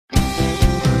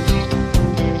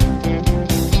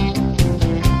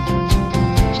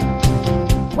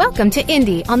Welcome to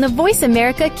Indie on the Voice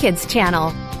America Kids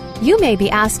channel. You may be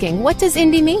asking, what does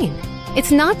indie mean?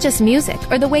 It's not just music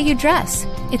or the way you dress.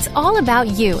 It's all about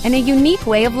you and a unique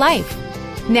way of life.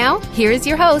 Now, here is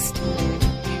your host.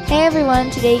 Hey everyone,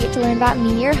 today you get to learn about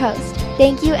me, your host.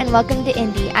 Thank you and welcome to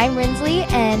Indie. I'm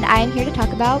Rinsley and I'm here to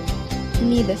talk about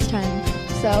me this time.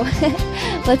 So,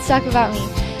 let's talk about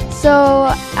me.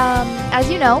 So, as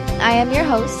you know, I am your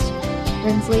host,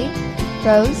 Rinsley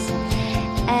Rose.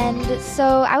 And so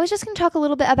I was just going to talk a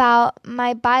little bit about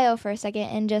my bio for a second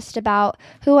and just about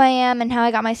who I am and how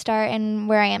I got my start and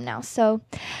where I am now. So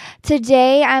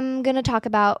today I'm going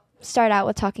to start out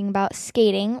with talking about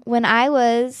skating. When I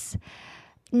was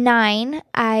 9,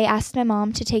 I asked my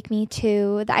mom to take me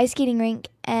to the ice skating rink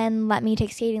and let me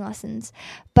take skating lessons.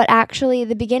 But actually,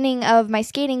 the beginning of my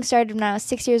skating started when I was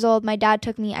 6 years old. My dad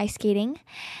took me ice skating,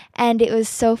 and it was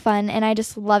so fun, and I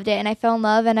just loved it, and I fell in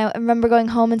love, and I remember going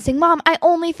home and saying, "Mom, I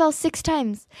only fell 6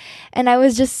 times." And I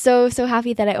was just so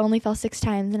happy that I only fell 6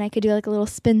 times, and I could do like a little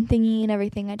spin thingy and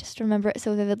everything. I just remember it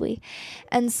so vividly.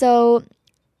 And so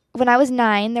when I was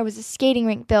 9, there was a skating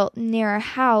rink built near our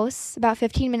house about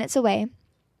 15 minutes away.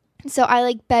 So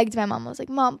I begged my mom. I was like,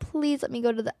 "Mom, please let me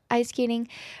go to the ice skating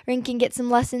rink and get some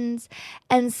lessons."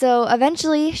 And so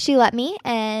eventually she let me,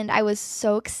 and I was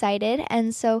so excited.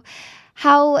 And so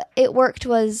how it worked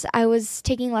was I was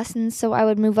taking lessons, so I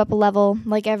would move up a level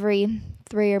every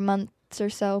 3 months or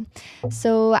so.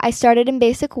 So I started in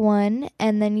basic 1,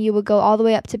 and then you would go all the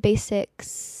way up to basic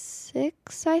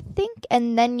 6, I think.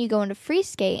 And then you go into free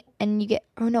skate, and it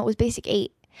was basic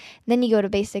 8. Then you go to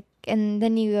basic, and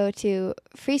then you go to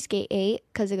free skate 8,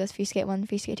 because it goes free skate 1,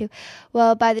 free skate 2.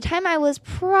 Well, by the time I was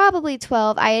probably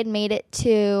 12, I had made it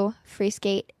to free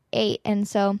skate 8, and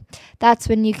so that's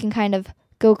when you can kind of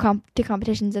go to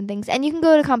competitions and things. And you can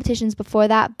go to competitions before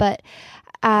that, but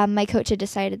my coach had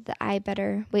decided that I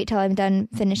better wait till I'm done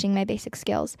finishing my basic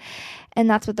skills. And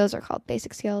that's what those are called.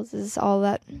 Basic skills is all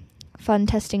that fun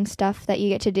testing stuff that you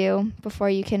get to do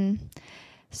before you can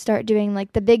start doing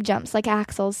the big jumps like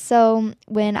axles. So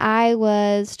when I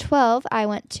was 12, I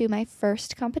went to my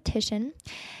first competition,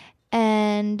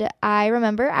 and I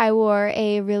remember I wore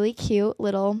a really cute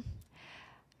little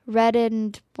red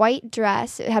and white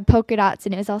dress. It had polka dots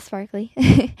and it was all sparkly.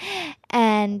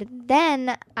 And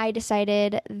then I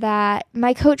decided that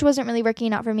my coach wasn't really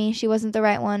working out for me. She wasn't the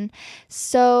right one.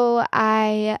 So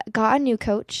I got a new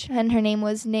coach, and her name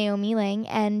was Naomi Lang,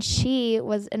 and she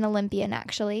was an Olympian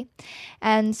actually.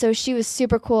 And so she was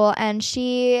super cool, and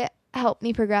she helped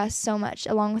me progress so much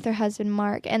along with her husband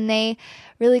Mark, and they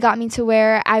really got me to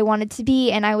where I wanted to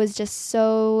be, and I was just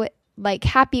so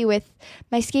happy with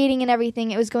my skating and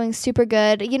everything. It was going super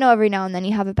good. Every now and then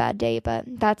you have a bad day, but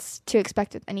that's to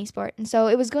expect with any sport. And so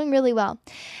it was going really well.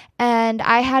 And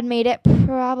I had made it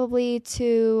probably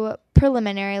to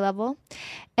preliminary level.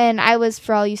 And I was,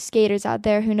 for all you skaters out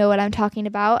there who know what I'm talking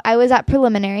about, I was at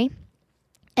preliminary.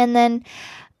 And then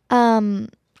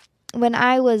when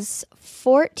I was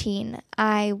 14,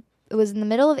 it was in the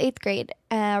middle of 8th grade.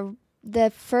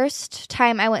 The first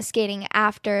time I went skating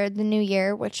after the New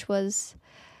Year, which was,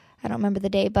 I don't remember the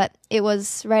day, but it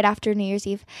was right after New Year's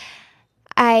Eve,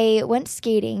 I went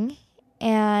skating,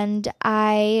 and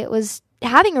I was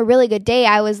having a really good day.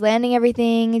 I was landing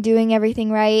everything, doing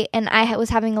everything right, and I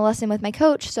was having a lesson with my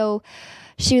coach, so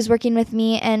she was working with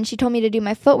me, and she told me to do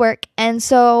my footwork. And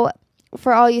so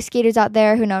for all you skaters out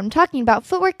there who know what I'm talking about,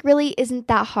 footwork really isn't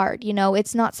that hard.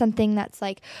 It's not something that's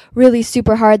really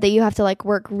super hard that you have to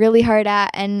work really hard at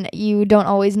and you don't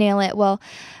always nail it. Well,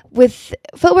 with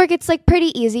footwork, it's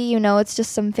pretty easy. It's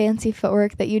just some fancy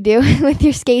footwork that you do with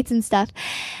your skates and stuff.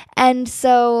 And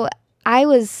so I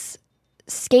was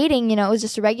skating, it was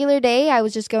just a regular day. I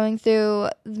was just going through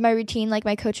my routine like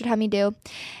my coach would have me do.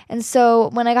 And so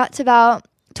when I got to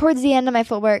towards the end of my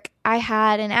footwork, I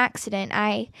had an accident.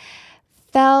 I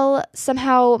fell.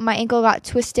 Somehow my ankle got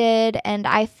twisted and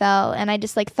I fell, and I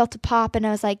just felt a pop, and I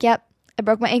was like, yep, I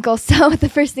broke my ankle. So the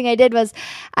first thing I did was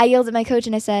I yelled at my coach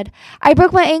and I said, "I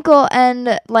broke my ankle."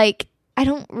 And I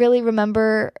don't really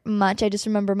remember much. I just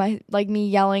remember me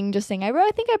yelling, just saying,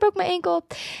 I think I broke my ankle.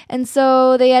 And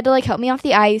so they had to help me off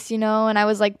the ice, and I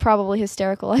was probably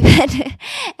hysterical, I bet.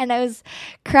 And I was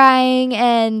crying,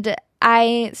 and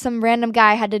some random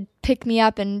guy had to pick me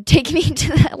up and take me to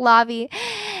the lobby.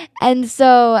 And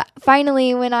so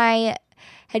finally, when I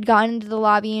had gotten into the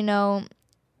lobby,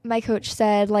 my coach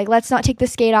said, let's not take the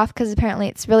skate off, because apparently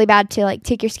it's really bad to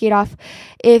take your skate off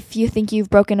if you think you've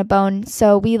broken a bone.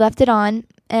 So we left it on,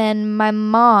 and my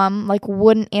mom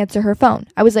wouldn't answer her phone.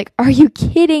 I was like, are you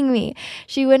kidding me?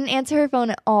 She wouldn't answer her phone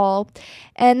at all.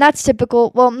 And that's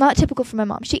typical. Well, not typical for my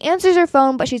mom. She answers her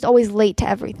phone, but she's always late to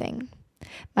everything.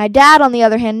 My dad, on the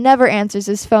other hand, never answers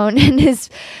his phone and is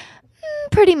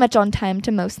pretty much on time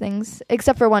to most things,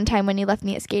 except for one time when he left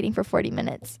me at skating for 40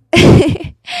 minutes.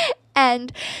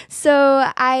 And so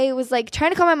I was like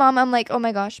trying to call my mom. I'm like, oh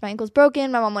my gosh, my ankle's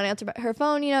broken. My mom won't answer her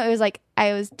phone. It was like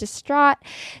I was distraught.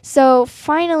 So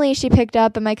finally she picked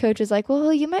up, and my coach was like,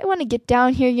 well, you might want to get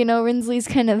down here. Rinsley's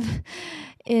kind of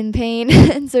in pain.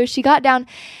 And so she got down.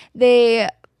 They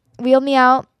wheeled me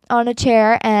out on a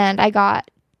chair, and I got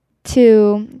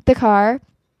to the car,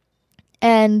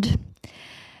 and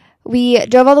we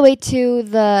drove all the way to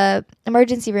the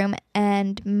emergency room,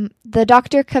 and the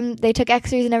doctor they took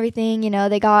x-rays and everything,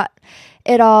 they got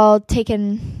it all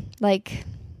taken,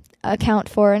 account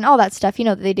for and all that stuff,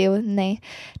 that they do, and they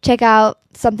check out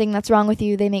something that's wrong with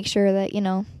you. They make sure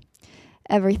that,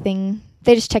 everything,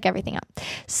 they just check everything out.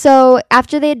 So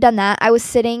after they had done that, I was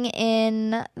sitting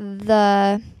in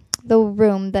the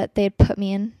room that they had put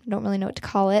me in. I don't really know what to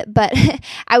call it, but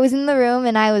I was in the room,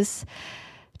 and I was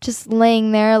just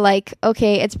laying there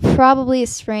okay, it's probably a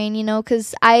sprain,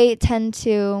 because I tend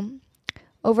to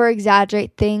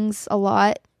over-exaggerate things a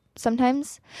lot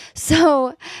sometimes.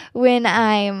 So when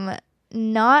I'm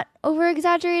not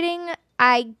over-exaggerating,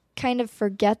 I kind of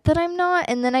forget that I'm not,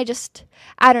 and then I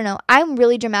don't know, I'm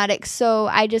really dramatic, so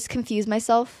I just confuse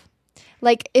myself.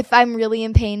 If I'm really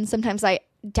in pain, sometimes I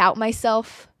doubt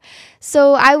myself.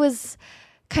 So I was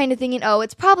kind of thinking, oh,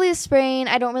 it's probably a sprain.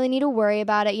 I don't really need to worry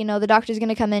about it. The doctor's going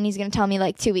to come in. He's going to tell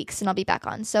me 2 weeks and I'll be back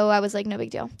on. So I was like, no big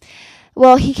deal.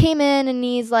 Well, he came in and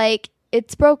he's like,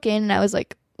 it's broken. And I was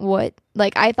like, what?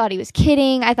 I thought he was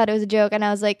kidding. I thought it was a joke. And I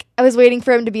was waiting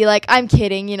for him to be like, I'm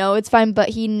kidding, it's fine. But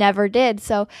he never did.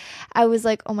 So I was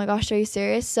like, oh my gosh, are you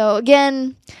serious? So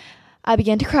again, I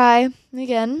began to cry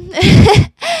again.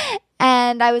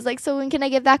 And I was like, so when can I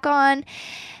get back on?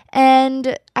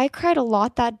 And I cried a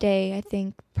lot that day. I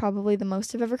think probably the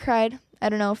most I've ever cried. I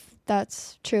don't know if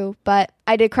that's true, but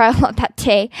I did cry a lot that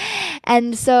day.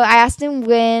 And so I asked him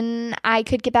when I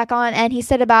could get back on, and he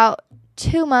said about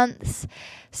 2 months.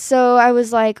 So I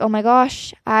was like, oh my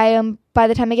gosh, by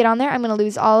the time I get on there, I'm going to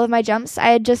lose all of my jumps. I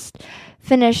had just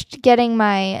finished getting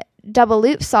my double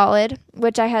loop solid,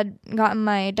 which I had gotten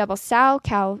my double sow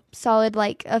cow solid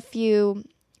a few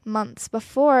months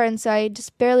before, and so I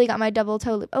just barely got my double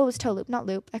toe loop. Oh, it was toe loop, not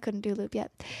loop. I couldn't do loop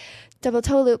yet. Double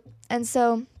toe loop. And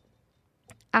so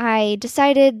I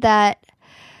decided that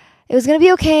it was going to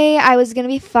be okay. I was going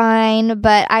to be fine,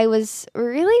 but I was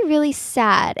really, really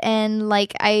sad. And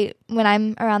when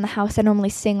I'm around the house, I normally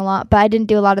sing a lot, but I didn't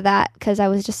do a lot of that because I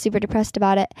was just super depressed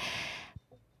about it.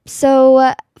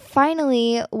 So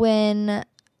finally, when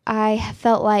I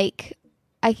felt like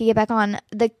I could get back on,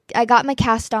 I got my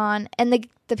cast on, and the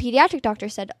pediatric doctor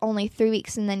said only 3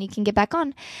 weeks and then you can get back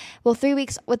on. Well, 3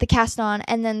 weeks with the cast on,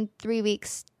 and then 3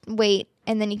 weeks wait,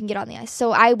 and then you can get on the ice.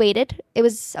 So I waited. It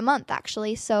was a month,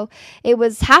 actually. So it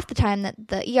was half the time that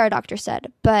the ER doctor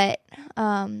said. But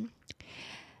I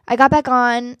got back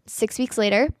on 6 weeks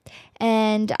later,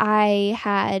 and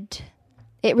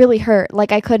it really hurt.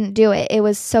 I couldn't do it. It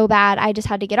was so bad. I just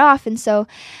had to get off. And so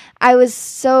I was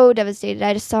so devastated.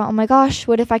 I just thought, oh my gosh,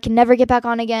 what if I can never get back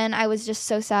on again? I was just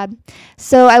so sad.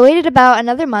 So I waited about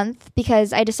another month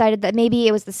because I decided that maybe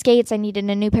it was the skates. I needed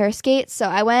a new pair of skates. So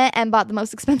I went and bought the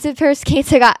most expensive pair of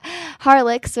skates. I got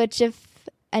Harlicks, which if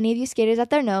any of you skaters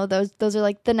out there know, those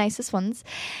are the nicest ones.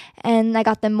 And I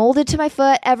got them molded to my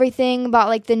foot, everything.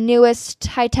 Bought the newest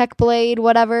high-tech blade,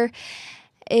 whatever.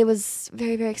 It was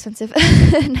very, very expensive.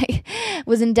 And I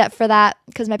was in debt for that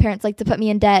because my parents like to put me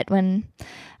in debt when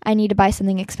I need to buy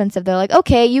something expensive. They're like,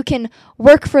 okay, you can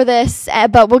work for this,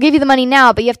 but we'll give you the money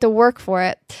now, but you have to work for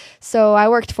it. So I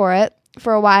worked for it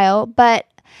for a while, but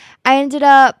I ended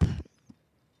up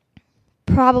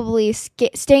probably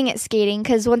staying at skating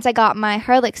because once I got my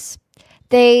Harlicks,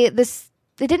 it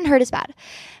didn't hurt as bad.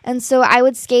 And so I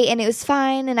would skate and it was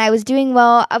fine and I was doing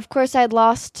well. Of course, I'd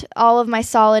lost all of my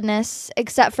solidness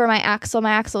except for my axle.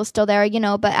 My axle is still there,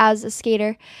 but as a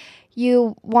skater,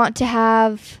 you want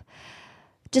to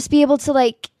just be able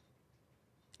to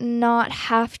not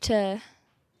have to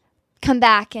come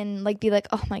back and be like,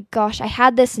 oh my gosh, I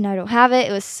had this and I don't have it.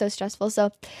 It was so stressful.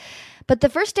 But the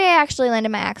first day I actually landed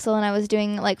my axle and I was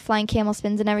doing flying camel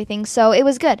spins and everything. So it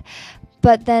was good.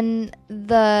 But then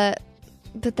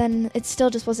it still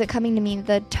just wasn't coming to me.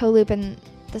 The toe loop and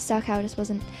the sow cow just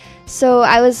wasn't. So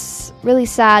I was really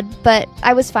sad, but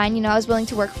I was fine. I was willing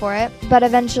to work for it. But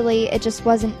eventually it just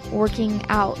wasn't working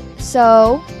out.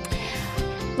 So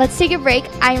let's take a break.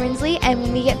 I'm Rinsley, and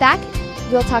when we get back,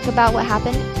 we'll talk about what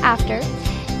happened after.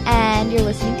 And you're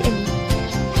listening to Indie.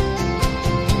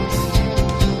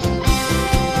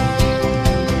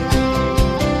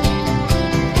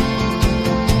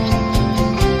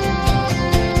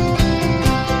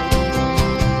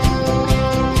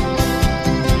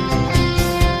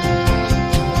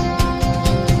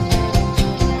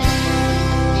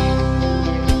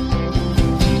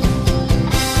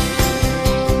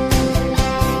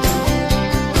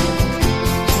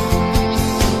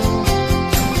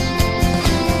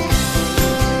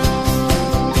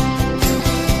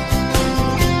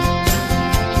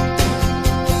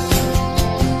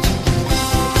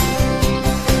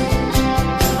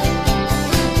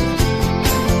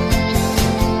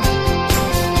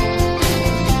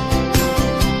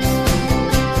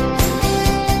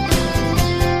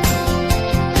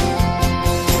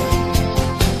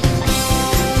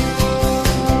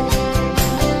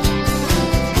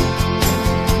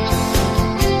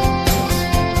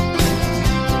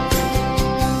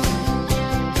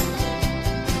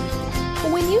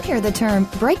 When you hear the term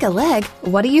break a leg,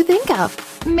 what do you think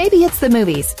of? Maybe it's the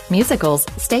movies, musicals,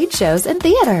 stage shows, and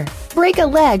theater. Break a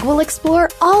Leg will explore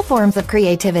all forms of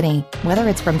creativity, whether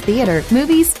it's from theater,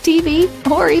 movies, TV,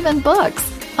 or even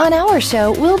books. On our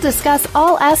show, we'll discuss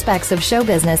all aspects of show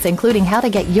business, including how to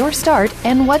get your start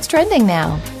and what's trending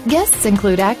now. Guests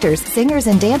include actors, singers,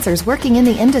 and dancers working in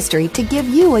the industry to give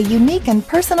you a unique and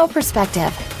personal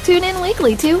perspective. Tune in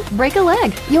weekly to Break a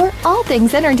Leg, your all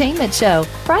things entertainment show.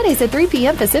 Fridays at 3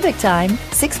 p.m. Pacific Time,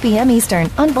 6 p.m.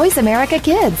 Eastern on Voice America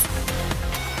Kids.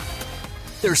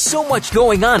 There's so much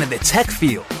going on in the tech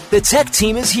field. The tech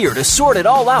team is here to sort it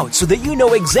all out so that you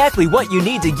know exactly what you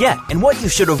need to get and what you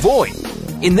should avoid.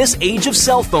 In this age of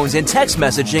cell phones and text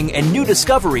messaging and new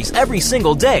discoveries every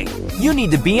single day, you need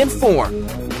to be informed.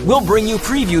 We'll bring you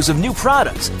previews of new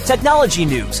products, technology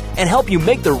news, and help you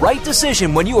make the right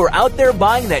decision when you are out there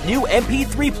buying that new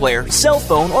MP3 player, cell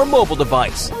phone, or mobile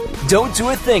device. Don't do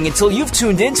a thing until you've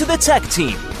tuned into the Tech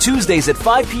Team, Tuesdays at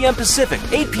 5 p.m. Pacific,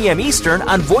 8 p.m. Eastern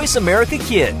on Voice America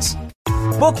Kids.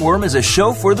 Bookworm is a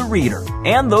show for the reader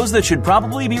and those that should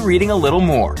probably be reading a little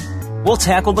more. We'll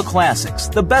tackle the classics,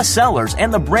 the bestsellers,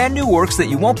 and the brand new works that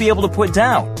you won't be able to put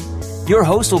down. Your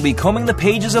host will be combing the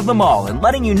pages of them all and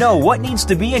letting you know what needs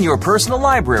to be in your personal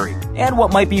library and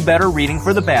what might be better reading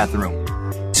for the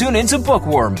bathroom. Tune into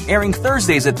Bookworm, airing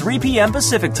Thursdays at 3 p.m.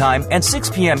 Pacific Time and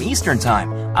 6 p.m. Eastern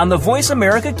Time on the Voice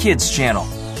America Kids channel.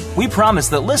 We promise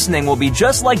that listening will be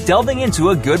just like delving into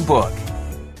a good book.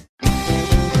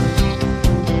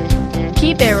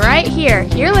 Keep it right here.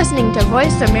 You're listening to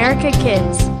Voice America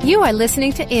Kids. You are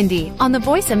listening to Indie on the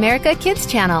Voice America Kids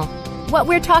channel. What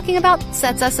we're talking about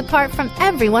sets us apart from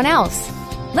everyone else.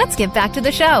 Let's get back to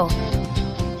the show.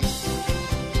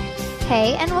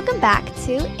 Hey, and welcome back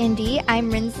to Indie.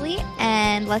 I'm Rinsley,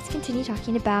 and let's continue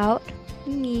talking about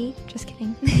me. Just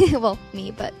kidding. Well,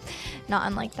 me, but not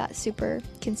in like that super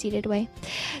conceited way.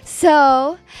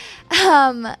 So,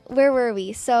 where were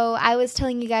we? So I was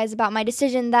telling you guys about my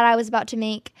decision that I was about to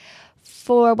make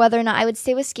for whether or not I would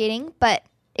stay with skating. But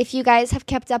if you guys have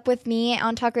kept up with me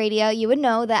on talk radio, you would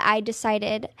know that I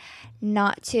decided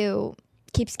not to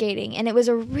keep skating. And it was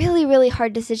a really, really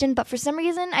hard decision. But for some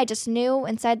reason, I just knew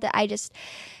inside that I just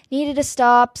needed to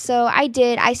stop. So I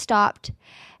did. I stopped.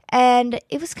 And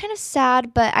it was kind of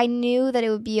sad, but I knew that it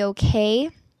would be okay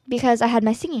because I had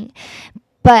my singing.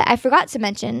 But I forgot to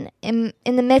mention, in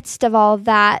the midst of all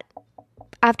that,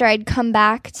 after I'd come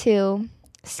back to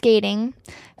skating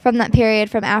from that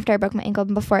period from after I broke my ankle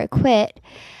and before I quit,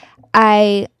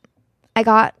 I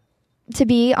got to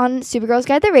be on Supergirl's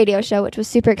Guide the Radio Show, which was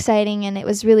super exciting, and it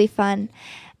was really fun.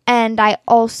 And I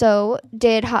also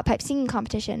did hot pipe singing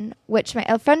competition, which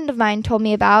a friend of mine told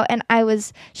me about, and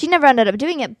she never ended up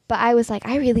doing it, but I was like,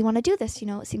 I really want to do this,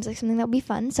 it seems like something that would be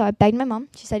fun. So I begged my mom,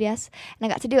 she said yes, and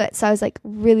I got to do it. So I was like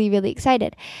really, really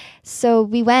excited. So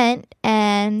we went,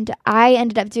 and I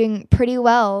ended up doing pretty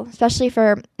well, especially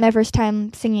for my first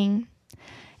time singing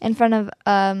in front of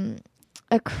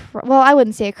I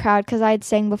wouldn't say a crowd because I had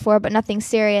sang before, but nothing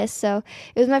serious. So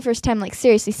it was my first time like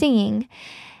seriously singing.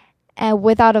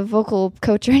 Without a vocal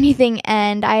coach or anything,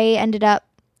 and I ended up,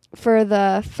 for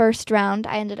the first round,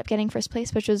 I ended up getting first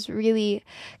place, which was really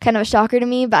kind of a shocker to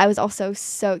me, but I was also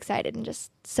so excited and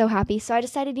just so happy. So I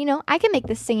decided, I can make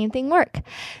this singing thing work.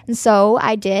 And so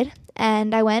I did,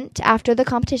 and I went, after the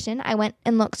competition, I went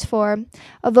and looked for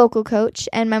a vocal coach,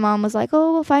 and my mom was like,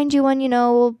 oh, we'll find you one,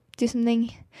 we'll do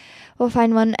something. We'll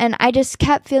find one. And I just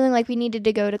kept feeling like we needed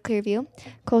to go to Clearview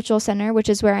Cultural Center, which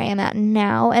is where I am at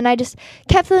now. And I just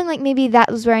kept feeling like maybe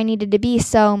that was where I needed to be.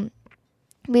 So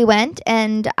we went,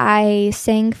 and I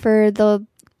sang for the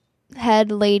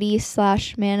head lady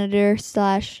 / manager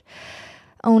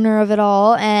 / owner of it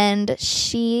all. And I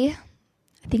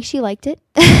think she liked it.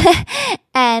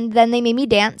 And then they made me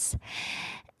dance.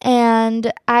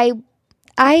 And I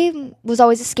was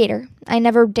always a skater. I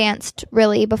never danced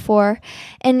really before,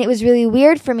 and it was really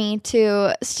weird for me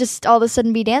to just all of a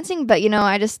sudden be dancing, but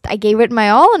I gave it my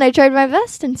all, and I tried my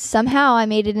best, and somehow I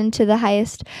made it into the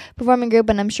highest performing group.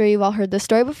 And I'm sure you've all heard this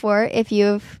story before if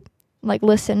you've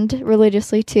listened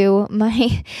religiously to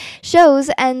my shows.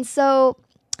 And so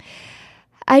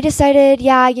I decided,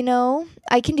 I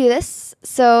can do this.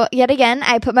 So yet again,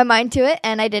 I put my mind to it,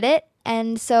 and I did it.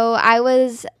 And so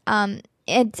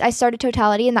I started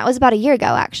Totality, and that was about a year ago,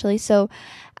 actually. So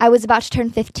I was about to turn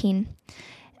 15.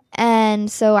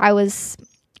 And so I was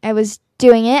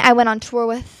doing it. I went on tour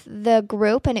with the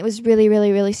group, and it was really,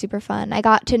 really, really super fun. I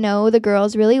got to know the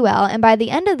girls really well. And by the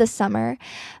end of the summer,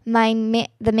 the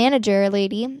manager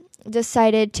lady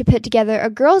decided to put together a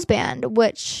girls band,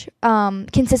 which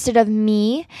consisted of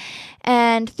me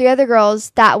and 3 other girls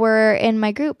that were in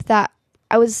my group that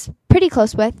I was pretty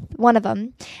close with, one of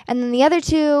them. And then the other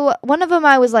two, one of them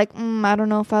I was like, I don't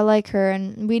know if I like her,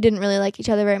 and we didn't really like each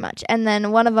other very much. And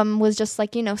then one of them was just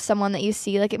like, someone that you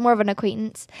see, like more of an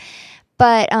acquaintance.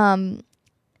 But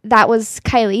that was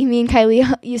Kylie. Me and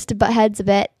Kylie used to butt heads a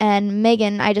bit, and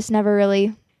Megan, I just never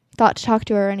really thought to talk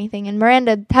to her or anything. And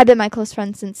Miranda had been my close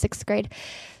friend since 6th grade.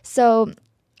 So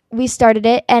we started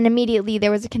it, and immediately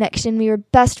there was a connection. We were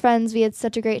best friends. We had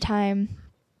such a great time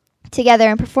together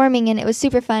and performing, and it was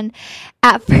super fun.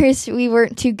 At first, we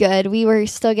weren't too good. We were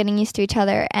still getting used to each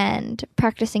other and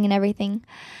practicing and everything.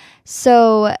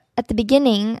 So at the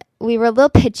beginning, we were a little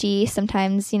pitchy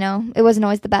sometimes, it wasn't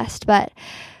always the best, but,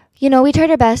 we tried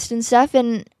our best and stuff.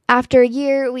 And after a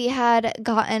year, we had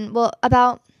gotten,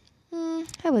 about,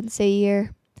 I wouldn't say a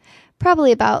year,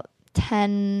 probably about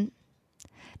 9-10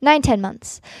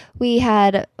 months. We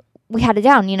had it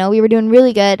down, we were doing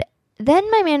really good. Then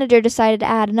my manager decided to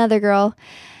add another girl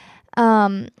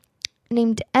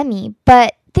named Emmy,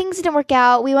 but things didn't work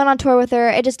out. We went on tour with her.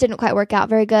 It just didn't quite work out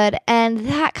very good, and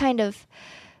that kind of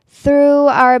threw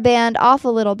our band off a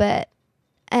little bit.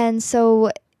 And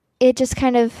so it just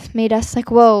kind of made us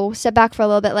like, whoa, step back for a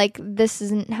little bit. Like, this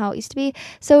isn't how it used to be.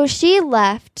 So she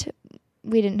left.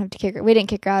 We didn't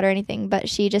kick her out or anything, but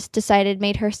she just decided,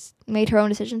 made her own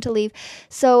decision to leave.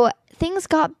 So things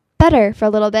got better for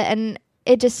a little bit, and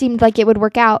it just seemed like it would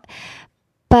work out.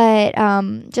 But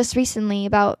just recently,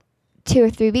 about 2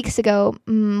 or 3 weeks ago,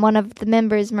 one of the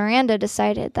members, Miranda,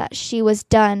 decided that she was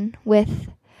done with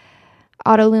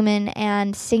Auto Lumen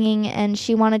and singing, and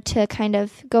she wanted to kind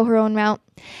of go her own route.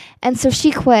 And so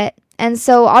she quit. And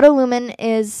so Auto Lumen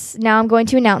is, now I'm going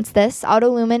to announce this, Auto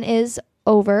Lumen is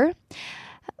over.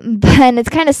 And it's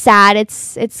kind of sad.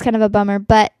 It's kind of a bummer,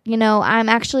 but I'm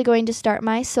actually going to start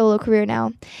my solo career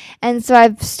now. And so I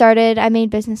made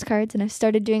business cards, and I've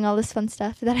started doing all this fun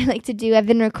stuff that I like to do. I've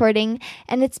been recording,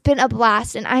 and it's been a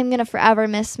blast, and I'm going to forever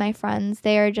miss my friends.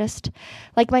 They are just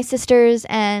like my sisters,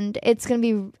 and it's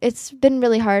been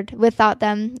really hard without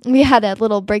them. We had a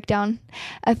little breakdown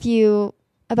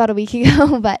about a week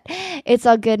ago, but it's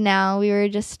all good now. We were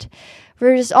just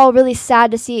all really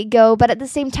sad to see it go, but at the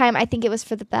same time, I think it was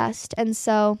for the best. And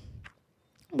so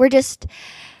we're just,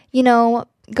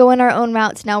 going our own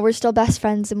routes now. We're still best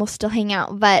friends, and we'll still hang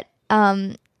out. But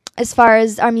as far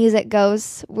as our music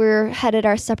goes, we're headed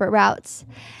our separate routes.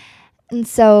 And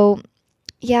so,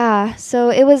 yeah, so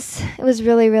it was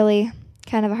really, really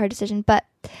kind of a hard decision, but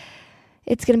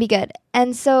it's going to be good.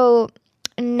 And so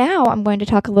now I'm going to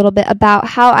talk a little bit about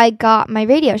how I got my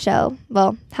radio show.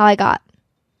 Well, how I got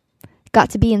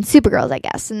to be in Supergirls, I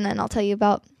guess. And then I'll tell you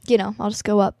about, I'll just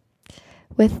go up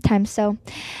with time. So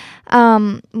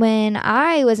when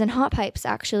I was in Hot Pipes,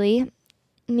 actually,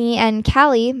 me and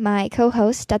Callie, my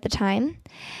co-host at the time,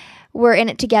 were in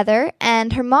it together.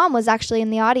 And her mom was actually in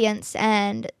the audience.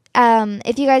 And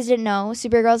if you guys didn't know,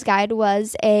 Supergirl's Guide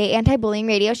was a anti-bullying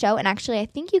radio show, and actually I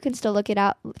think you can still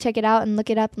check it out and look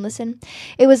it up and listen.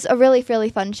 It was a really, really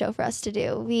fun show for us to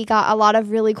do. We got a lot of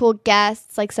really cool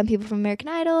guests, like some people from American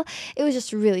Idol. It was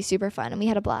just really super fun, and we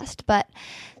had a blast. But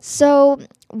so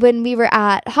when we were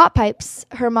at Hot Pipes,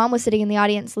 her mom was sitting in the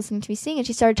audience listening to me sing, and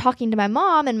she started talking to my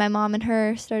mom, and my mom and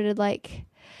her started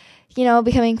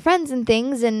becoming friends and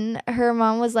things. And her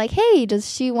mom was like, hey,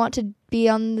 does she want to be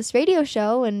on this radio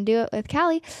show and do it with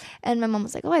Callie? And my mom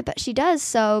was like, oh, I bet she does.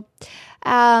 So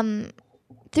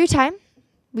through time,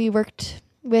 we worked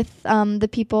with the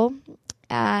people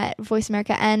at Voice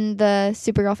America and the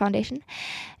Supergirl Foundation,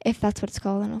 if that's what it's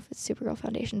called. I don't know if it's Supergirl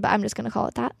Foundation, but I'm just going to call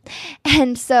it that.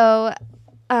 And so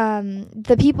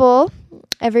the people,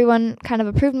 everyone kind of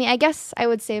approved me. I guess I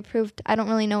would say approved. I don't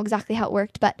really know exactly how it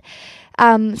worked, but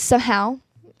somehow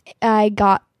I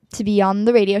got to be on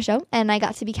the radio show, and I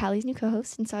got to be Callie's new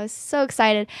co-host, and so I was so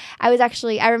excited.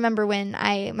 I remember when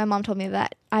my mom told me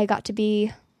that I got to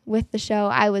be with the show.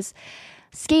 I was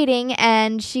skating,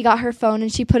 and she got her phone,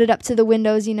 and she put it up to the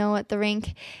windows, at the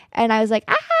rink, and I was like,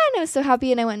 and I was so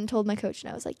happy, and I went and told my coach,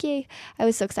 and I was like, yay. I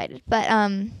was so excited. But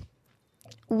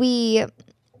we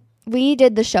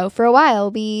did the show for a while.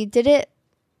 We did it,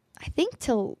 I think,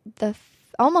 till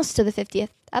almost to the 50th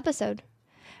episode,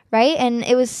 right? And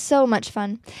it was so much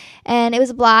fun, and it was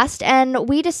a blast. And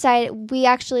we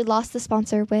actually lost the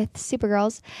sponsor with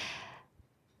Supergirls,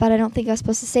 but I don't think I was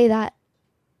supposed to say that.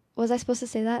 Was I supposed to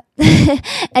say that?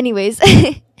 Anyways,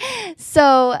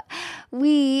 so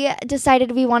we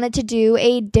decided we wanted to do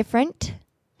a different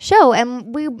show,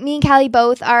 and me and Callie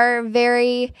both are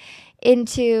very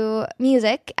into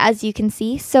music, as you can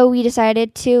see, so we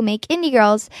decided to make Indie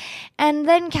Girls. And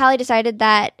then Callie decided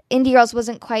that Indie Girls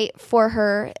wasn't quite for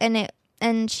her,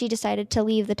 and she decided to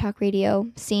leave the talk radio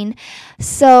scene.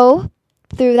 So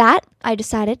through that, I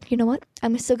decided, you know what,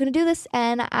 I'm still going to do this.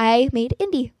 And I made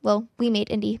Indie. Well, we made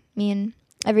Indie, me and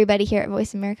everybody here at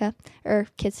Voice America, or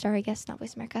Kidstar, I guess, not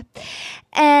Voice America.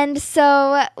 And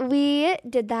so we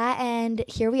did that, and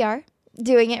here we are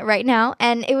doing it right now.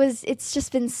 And it's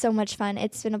just been so much fun.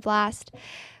 It's been a blast.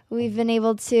 We've been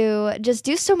able to just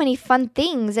do so many fun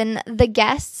things, and the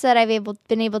guests that I've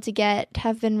been able to get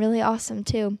have been really awesome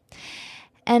too.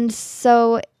 And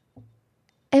so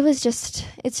it's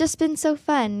just been so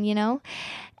fun, you know?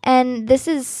 And this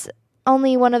is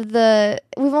only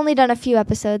we've only done a few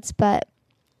episodes, but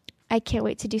I can't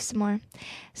wait to do some more.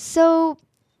 So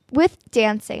with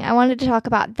dancing, I wanted to talk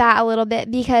about that a little bit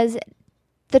because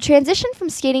the transition from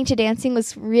skating to dancing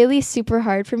was really super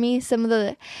hard for me. Some of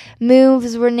the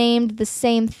moves were named the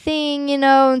same thing, you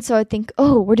know, and so I'd think,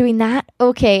 oh, we're doing that?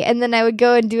 Okay. And then I would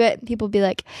go and do it, and people would be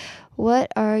like,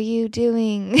 what are you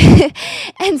doing?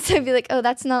 And so I'd be like, oh,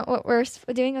 that's not what we're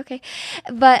doing? Okay.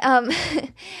 But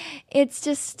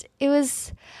it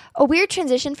was a weird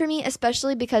transition for me,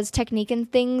 especially because technique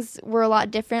and things were a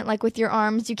lot different. Like with your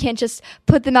arms, you can't just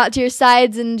put them out to your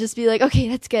sides and just be like, okay,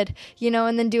 that's good, you know,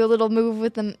 and then do a little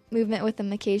movement with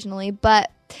them occasionally.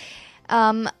 But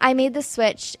I made the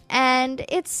switch, and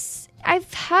I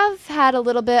have had a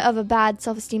little bit of a bad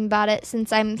self-esteem about it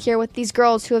since I'm here with these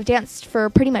girls who have danced for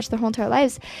pretty much their whole entire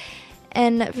lives.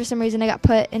 And for some reason I got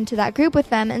put into that group with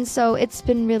them, and so it's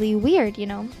been really weird, you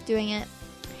know, doing it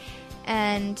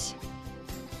and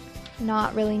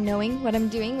not really knowing what I'm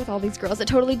doing with all these girls that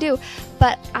totally do.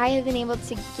 But I have been able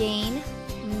to gain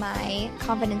my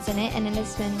confidence in it, and it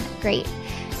has been great.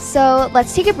 So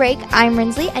let's take a break. I'm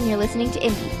Rinsley, and you're listening to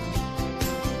Indie.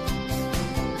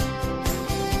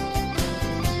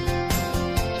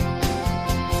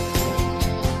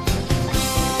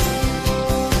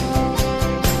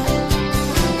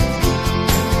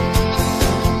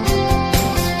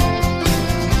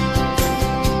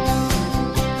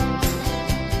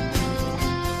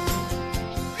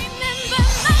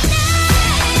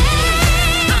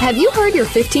 Have you heard your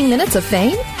 15 minutes of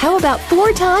fame? How about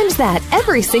 4 times that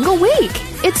every single week?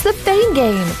 It's the Fame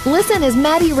Game. Listen as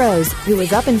Maddie Rose, who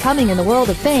is up and coming in the world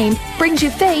of fame, brings you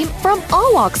fame from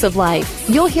all walks of life.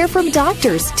 You'll hear from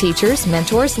doctors, teachers,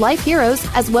 mentors, life heroes,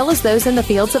 as well as those in the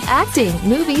fields of acting,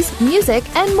 movies, music,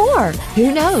 and more.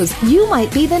 Who knows? You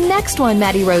might be the next one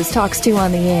Maddie Rose talks to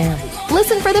on the air.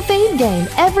 Listen for the Fame Game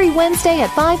every Wednesday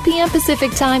at 5 p.m.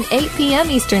 Pacific Time, 8 p.m.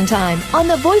 Eastern Time on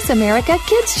the Voice America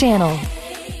Kids channel.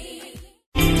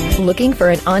 Looking for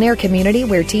an on-air community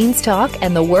where teens talk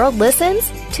and the world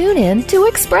listens? Tune in to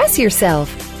Express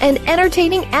Yourself, an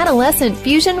entertaining adolescent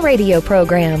fusion radio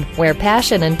program where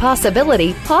passion and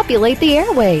possibility populate the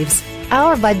airwaves.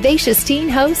 Our vivacious teen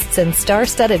hosts and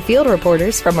star-studded field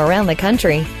reporters from around the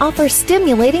country offer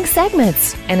stimulating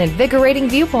segments and invigorating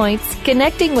viewpoints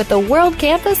connecting with the world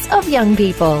campus of young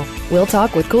people. We'll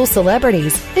talk with cool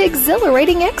celebrities,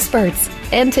 exhilarating experts,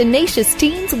 and tenacious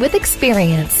teens with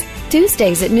experience.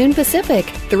 Tuesdays at noon Pacific,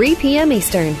 3 p.m.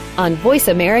 Eastern on Voice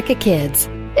America Kids.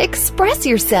 Express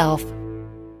yourself.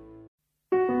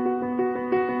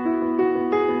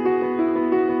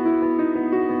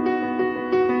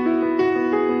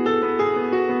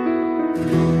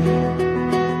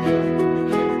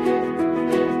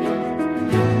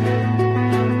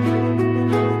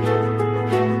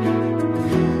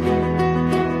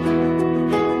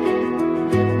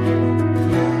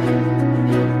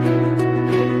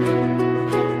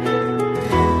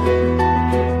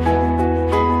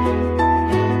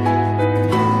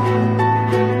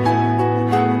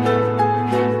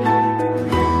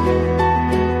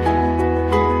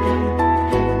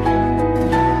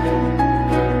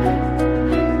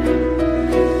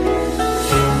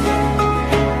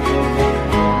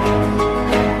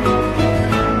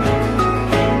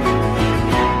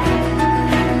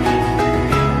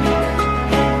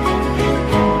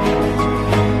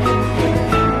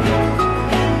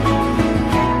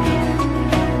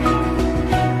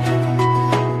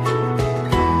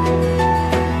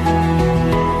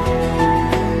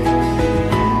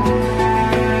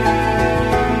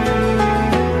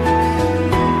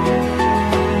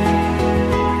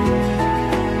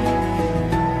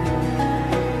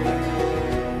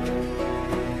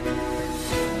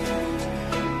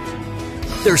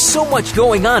 There's so much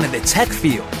going on in the tech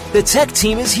field. The tech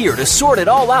team is here to sort it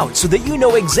all out so that you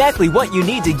know exactly what you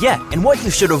need to get and what you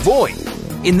should avoid.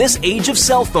 In this age of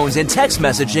cell phones and text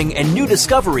messaging and new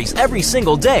discoveries every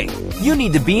single day, you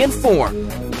need to be informed.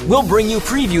 We'll bring you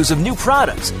previews of new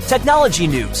products, technology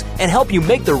news, and help you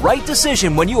make the right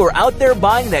decision when you are out there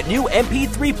buying that new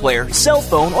MP3 player, cell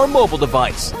phone, or mobile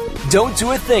device. Don't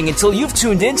do a thing until you've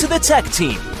tuned in to the tech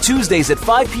team. Tuesdays at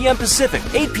 5 p.m. Pacific,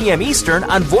 8 p.m. Eastern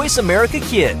on Voice America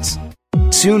Kids.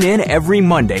 Tune in every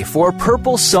Monday for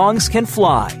Purple Songs Can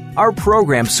Fly. Our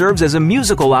program serves as a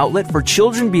musical outlet for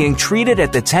children being treated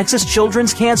at the Texas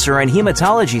Children's Cancer and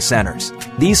Hematology Centers.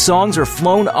 These songs are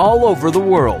flown all over the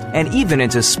world and even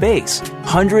into space.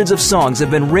 Hundreds of songs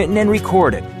have been written and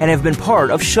recorded and have been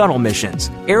part of shuttle missions,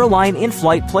 airline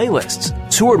in-flight playlists,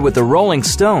 toured with the Rolling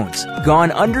Stones,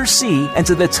 gone undersea and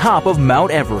to the top of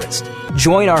Mount Everest.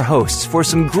 Join our hosts for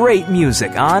some great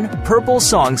music on Purple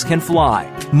Songs Can Fly,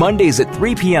 Mondays at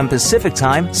 3 p.m. Pacific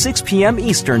Time, 6 p.m.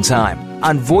 Eastern Time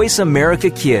on Voice America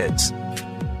Kids.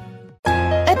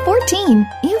 At 14,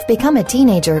 you've become a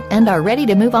teenager and are ready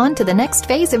to move on to the next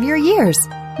phase of your years.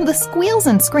 The squeals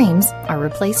and screams are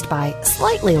replaced by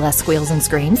slightly less squeals and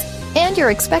screams, and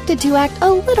you're expected to act a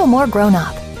little more grown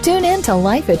up. Tune in to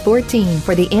Life at 14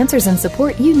 for the answers and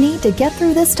support you need to get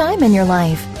through this time in your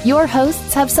life. Your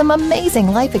hosts have some amazing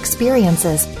life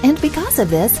experiences, and because of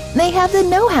this, they have the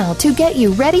know-how to get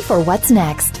you ready for what's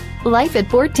next. Life at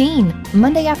 14,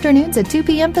 Monday afternoons at 2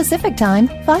 p.m. Pacific Time,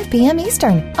 5 p.m.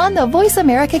 Eastern, on the Voice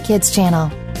America Kids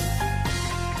channel.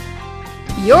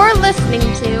 You're listening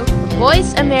to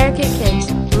Voice America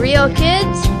Kids. Real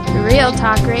kids, real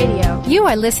talk radio. You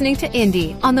are listening to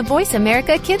Indie on the Voice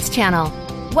America Kids channel.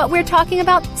 What we're talking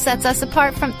about sets us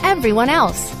apart from everyone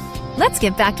else. Let's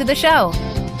get back to the show.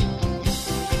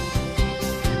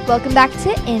 Welcome back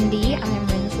to Indie. I'm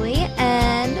Rinsley,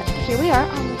 and here we are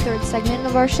on the third segment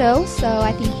of our show, so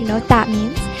I think you know what that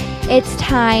means. It's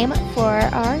time for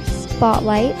our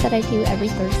spotlight that I do every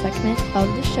third segment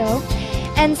of the show.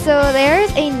 And so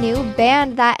there's a new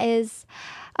band that is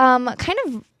kind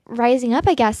of rising up,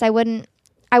 I guess. I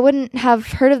wouldn't have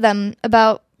heard of them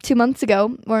about 2 months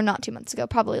ago, or not 2 months ago,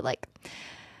 probably like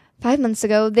 5 months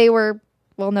ago.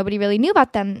 Nobody really knew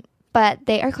about them, but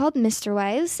they are called Mr.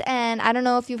 Wives, and I don't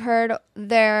know if you've heard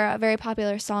their very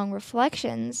popular song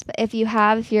Reflections, but if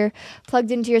you're plugged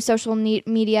into your social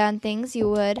media and things, you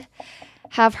would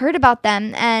have heard about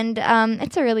them, and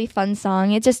it's a really fun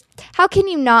song. How can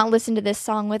you not listen to this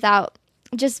song without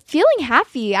just feeling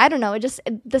happy? I don't know,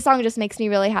 the song just makes me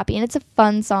really happy, and it's a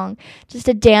fun song, just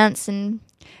to dance and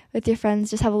with your friends,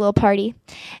 just have a little party.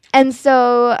 And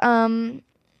so,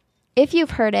 if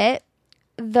you've heard it,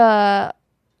 the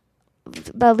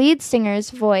lead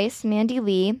singer's voice, Mandy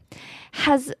Lee,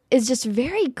 is just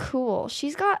very cool.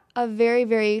 She's got a very,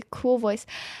 very cool voice.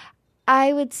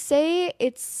 I would say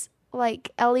it's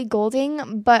like Ellie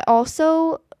Goulding, but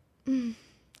also,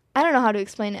 I don't know how to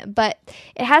explain it, but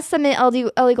it has some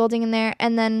Ellie Goulding in there,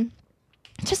 and then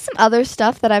just some other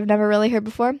stuff that I've never really heard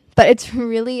before, but it's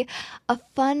really a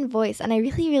fun voice, and I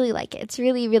really, really like it. It's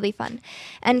really, really fun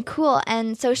and cool,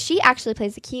 and so she actually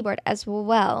plays the keyboard as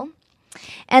well.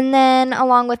 And then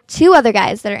along with two other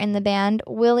guys that are in the band,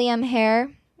 William Hare,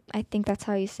 I think that's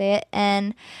how you say it,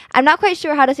 and I'm not quite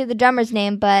sure how to say the drummer's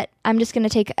name, but I'm just going to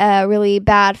take a really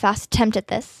bad, fast attempt at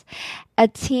this.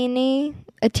 Atini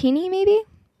maybe?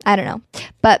 I don't know,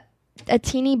 but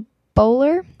Atini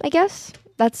Bowler, I guess.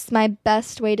 That's my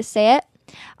best way to say it,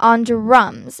 on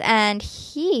drums. And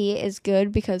he is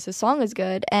good because his song is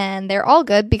good, and they're all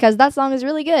good because that song is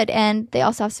really good. And they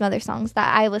also have some other songs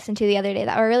that I listened to the other day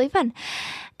that were really fun.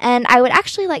 And I would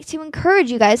actually like to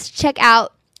encourage you guys to check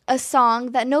out a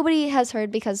song that nobody has heard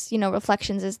because,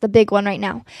 Reflections is the big one right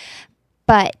now.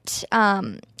 But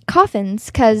Coffins,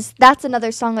 because that's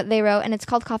another song that they wrote, and it's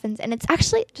called Coffins. And it's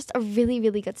actually just a really,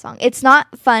 really good song. It's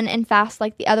not fun and fast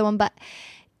like the other one, but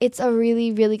it's a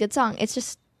really, really good song. It's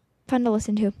just fun to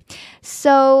listen to.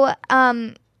 So,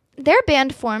 their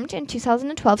band formed in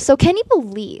 2012. So can you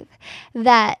believe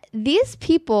that these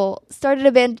people started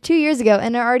a band 2 years ago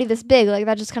and are already this big? Like,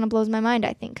 that just kind of blows my mind,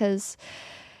 I think, because,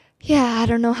 I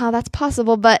don't know how that's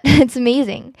possible, but it's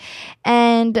amazing.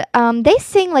 And they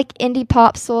sing like indie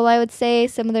pop soul, I would say.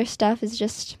 Some of their stuff is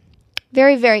just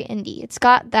very, very indie. It's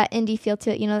got that indie feel to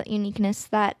it, that uniqueness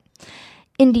that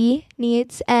indie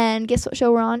needs. And guess what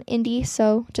show we're on? Indie.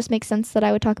 So it just makes sense that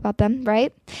I would talk about them,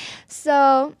 right?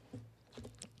 So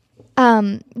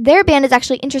their band is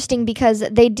actually interesting because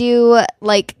they do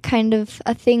like kind of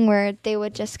a thing where they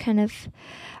would just kind of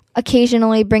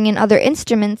occasionally bring in other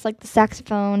instruments like the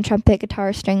saxophone, trumpet,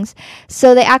 guitar, strings.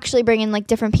 So they actually bring in like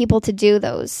different people to do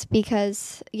those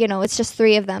because, it's just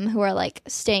three of them who are like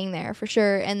staying there for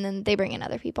sure. And then they bring in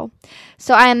other people.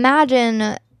 So I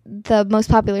imagine the most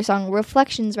popular song,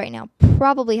 Reflections, right now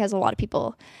probably has a lot of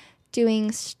people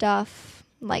doing stuff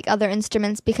like other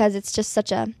instruments because it's just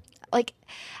such a, like,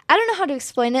 I don't know how to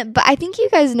explain it, but I think you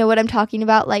guys know what I'm talking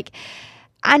about. Like,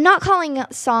 I'm not calling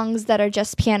songs that are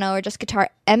just piano or just guitar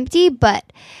empty,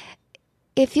 but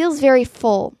it feels very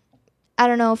full. I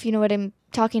don't know if you know what I'm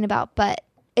talking about, but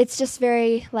it's just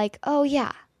very like, oh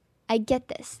yeah, I get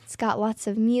this. It's got lots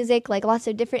of music, like lots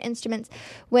of different instruments.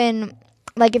 When,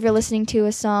 like, if you're listening to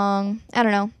a song, I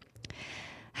don't know.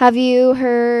 Have you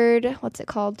heard, what's it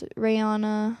called?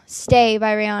 Rihanna, Stay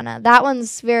by Rihanna. That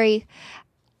one's very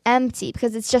empty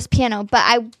because it's just piano, but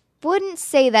I wouldn't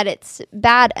say that it's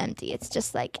bad empty. It's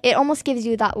just like, it almost gives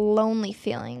you that lonely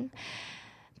feeling.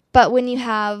 But when you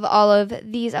have all of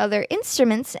these other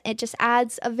instruments, it just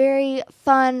adds a very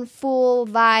fun, full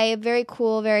vibe, very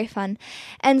cool, very fun.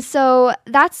 And so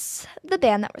that's the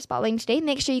band that we're spotlighting today.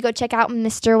 Make sure you go check out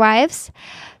Mr. Wives.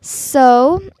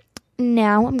 So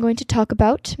now I'm going to talk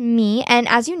about me. And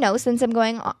as you know, since I'm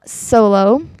going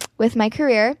solo with my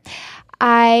career,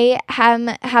 I am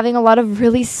having a lot of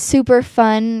really super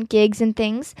fun gigs and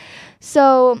things.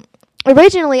 So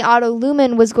originally, Auto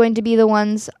Lumen was going to be the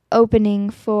ones opening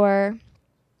for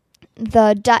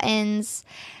the Duttons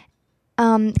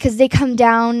because they come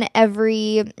down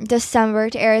every December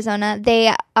to Arizona.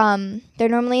 They're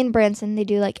normally in Branson. They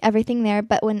do like everything there,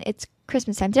 but when it's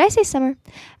Christmas time. Did I say summer?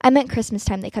 I meant Christmas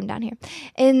time. They come down here.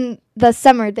 In the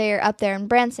summer, they're up there in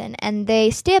Branson, and they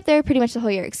stay up there pretty much the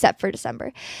whole year except for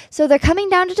December. So they're coming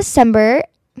down to December.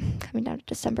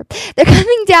 They're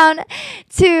coming down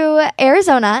to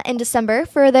Arizona in December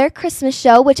for their Christmas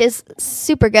show, which is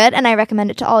super good, and I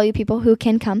recommend it to all you people who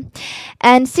can come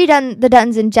and see the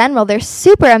Duttons in general. They're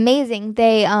super amazing.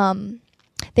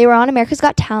 They were on America's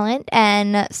Got Talent,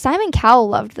 and Simon Cowell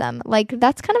loved them. Like,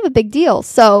 that's kind of a big deal.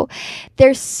 So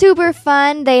they're super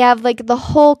fun. They have like the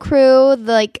whole crew,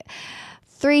 like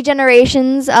 3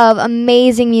 generations of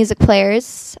amazing music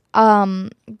players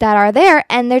that are there,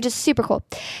 and they're just super cool.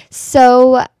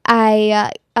 So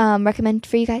I recommend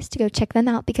for you guys to go check them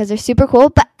out because they're super cool.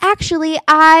 But actually,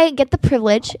 I get the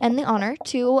privilege and the honor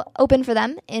to open for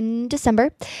them in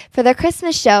December for their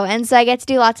Christmas show, and so I get to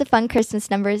do lots of fun Christmas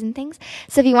numbers and things.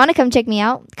 So if you want to come check me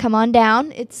out, come on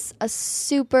down. It's a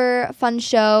super fun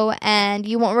show, and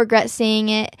you won't regret seeing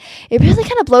it. It really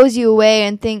kind of blows you away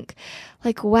and think,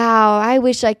 like, wow, I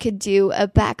wish I could do a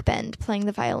backbend playing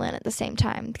the violin at the same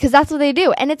time, because that's what they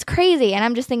do, and it's crazy. And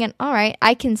I'm just thinking, all right,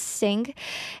 I can sing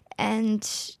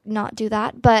and not do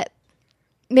that, but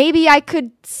maybe I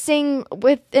could sing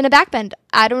in a backbend.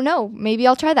 I don't know. Maybe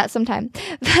I'll try that sometime.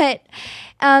 But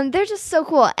they're just so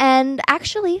cool. And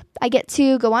actually, I get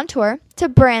to go on tour to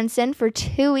Branson for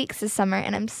 2 weeks this summer,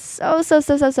 and I'm so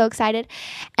excited.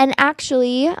 And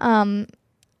actually,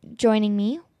 joining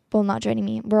me. Well, not joining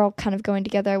me. We're all kind of going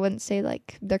together. I wouldn't say,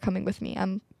 like, they're coming with me.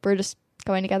 We're just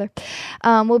going together.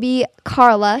 Will be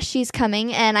Carla. She's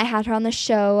coming, and I had her on the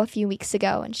show a few weeks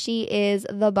ago, and she is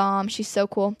the bomb. She's so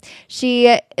cool. She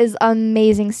is an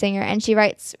amazing singer, and she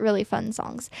writes really fun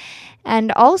songs.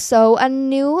 And also a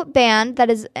new band that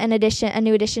is a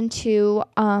new addition to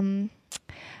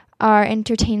our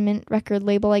entertainment record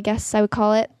label, I guess I would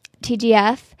call it,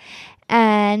 TGF.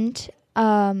 And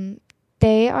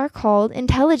they are called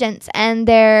Intelligence, and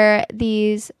they're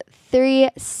these 3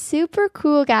 super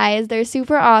cool guys. They're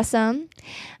super awesome.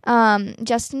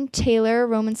 Justin Taylor,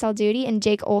 Roman Salduti, and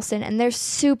Jake Olson, and they're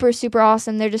super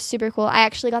awesome. They're just super cool. I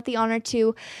actually got the honor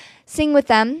to sing with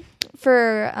them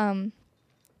for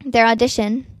their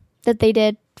audition that they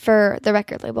did for the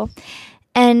record label,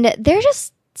 and they're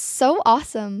just so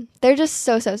awesome. They're just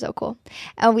so cool.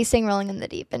 And we sang Rolling in the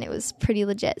Deep, and it was pretty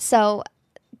legit. So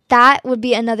that would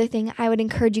be another thing I would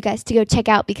encourage you guys to go check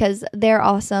out, because they're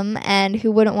awesome, and who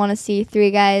wouldn't want to see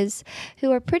 3 guys who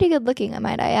are pretty good looking,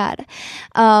 might I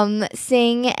add,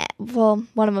 sing. Well,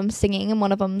 one of them's singing, and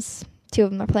 2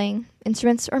 of them are playing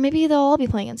instruments, or maybe they'll all be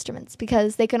playing instruments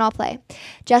because they can all play.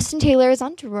 Justin Taylor is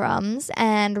on drums,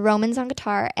 and Roman's on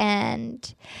guitar,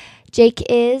 and Jake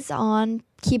is on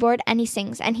keyboard, and he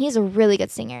sings, and he's a really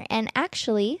good singer. And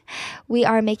actually, we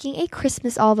are making a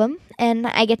Christmas album, and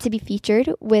I get to be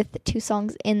featured with 2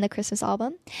 songs in the Christmas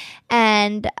album.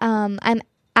 And I'm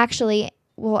actually,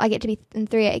 well, I get to be in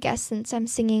 3, I guess, since I'm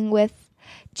singing with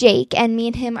Jake, and me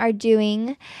and him are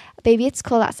doing Baby It's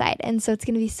Cold Outside, and so it's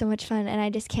going to be so much fun, and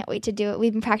I just can't wait to do it.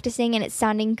 We've been practicing, and it's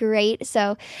sounding great.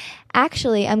 So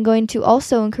actually, I'm going to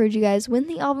also encourage you guys, when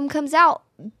the album comes out,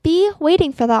 be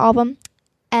waiting for that album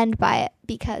and buy it,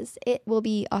 because it will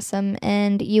be awesome,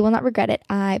 and you will not regret it,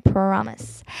 I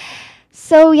promise.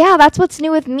 So yeah, that's what's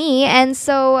new with me. And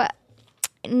so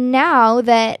now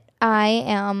that I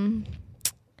am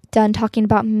done talking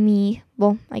about me,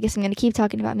 well, I guess I'm going to keep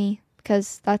talking about me,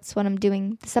 because that's what I'm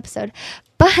doing this episode.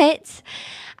 But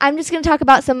I'm just going to talk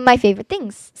about some of my favorite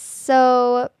things.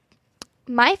 So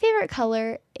my favorite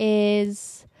color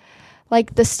is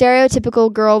like the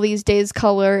stereotypical girl these days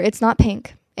color. It's not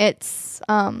pink. It's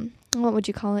what would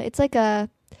you call it? It's like a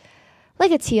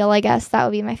teal, I guess. That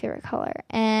would be my favorite color.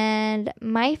 And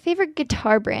my favorite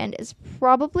guitar brand is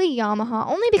probably Yamaha,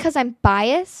 only because I'm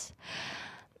biased,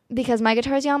 because my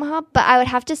guitar is Yamaha. But I would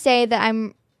have to say that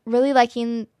I'm really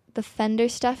liking the Fender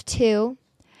stuff too.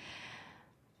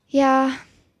 Yeah,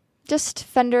 just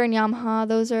Fender and Yamaha.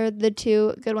 Those are the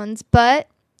two good ones. But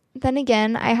then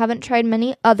again, I haven't tried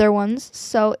many other ones.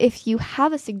 So if you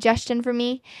have a suggestion for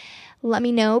me, let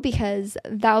me know, because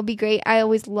that would be great. I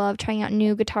always love trying out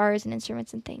new guitars and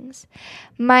instruments and things.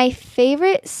 My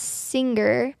favorite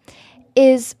singer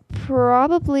is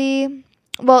probably,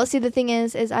 well, see, the thing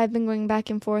is I've been going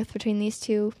back and forth between these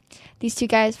two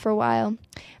guys for a while.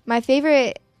 My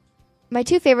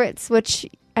two favorites, which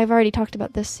I've already talked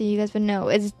about this, so you guys would know,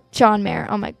 is John Mayer.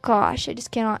 Oh my gosh, I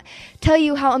just cannot tell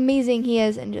you how amazing he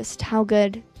is and just how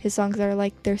good his songs are.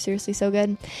 Like, they're seriously so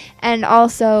good. And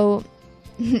also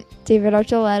David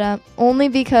Archuleta, only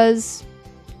because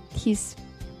he's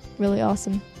really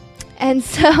awesome. And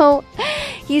so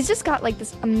he's just got like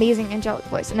this amazing angelic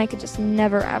voice, and I could just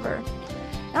never ever,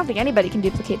 I don't think anybody can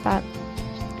duplicate that.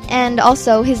 And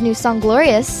also his new song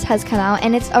Glorious has come out,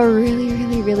 and it's a really,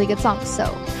 really, really good song, so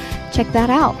check that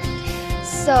out.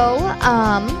 So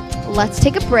let's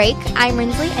take a break. I'm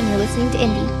Rinsley, and you're listening to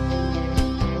Indie.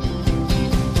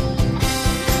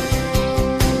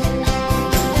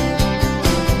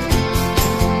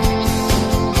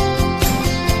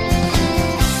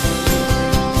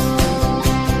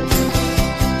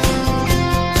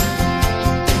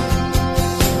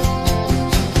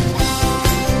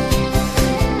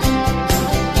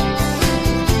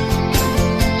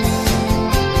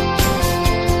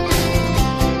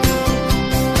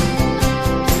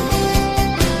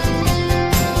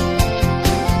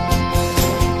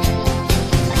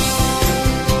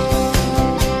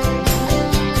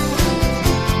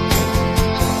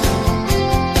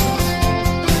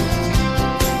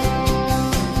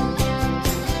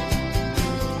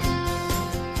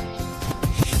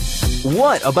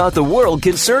 What about the world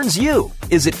concerns you?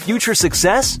 Is it future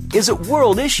success? Is it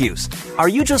world issues? Are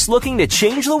you just looking to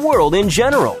change the world in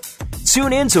general?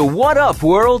 Tune in to What Up,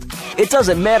 World! It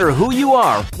doesn't matter who you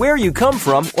are, where you come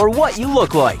from, or what you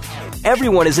look like.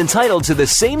 Everyone is entitled to the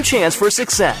same chance for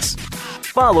success.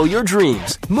 Follow your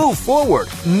dreams, move forward,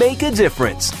 make a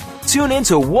difference. Tune in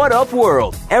to What Up,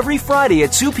 World! Every Friday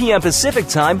at 2 p.m. Pacific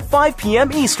Time, 5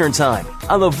 p.m. Eastern Time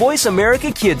on the Voice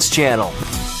America Kids channel.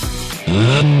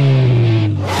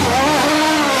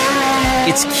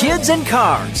 It's Kids and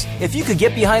Cars. If you could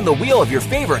get behind the wheel of your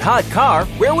favorite hot car,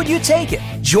 where would you take it?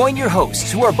 Join your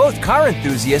hosts, who are both car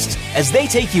enthusiasts, as they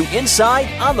take you inside,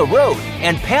 on the road,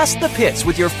 and past the pits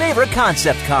with your favorite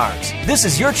concept cars. This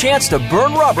is your chance to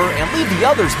burn rubber and leave the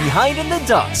others behind in the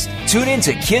dust. Tune in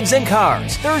to Kids and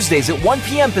Cars, Thursdays at 1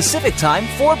 p.m. Pacific Time,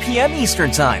 4 p.m.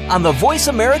 Eastern Time on the Voice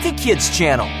America Kids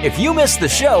channel. If you missed the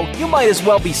show, you might as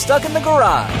well be stuck in the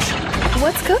garage.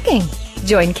 What's cooking?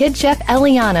 Join Kid Chef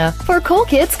Eliana for Cool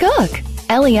Kids Cook.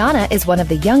 Eliana is one of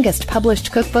the youngest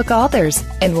published cookbook authors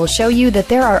and will show you that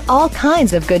there are all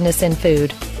kinds of goodness in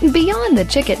food, beyond the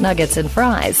chicken nuggets and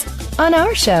fries. On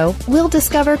our show, we'll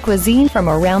discover cuisine from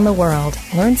around the world,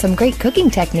 learn some great cooking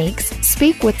techniques,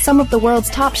 speak with some of the world's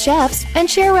top chefs, and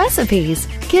share recipes.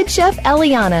 Kid Chef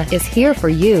Eliana is here for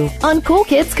you on Cool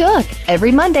Kids Cook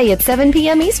every Monday at 7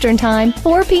 p.m. Eastern Time,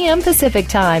 4 p.m. Pacific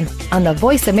Time on the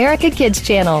Voice America Kids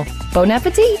channel. Bon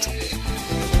appetit!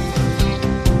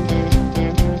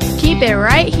 Keep it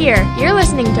right here. You're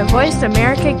listening to Voice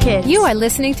America Kids. You are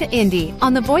listening to Indie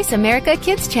on the Voice America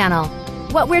Kids channel.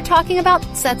 What we're talking about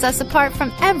sets us apart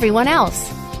from everyone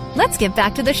else. Let's get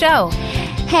back to the show.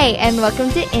 Hey, and welcome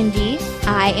to Indie.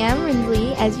 I am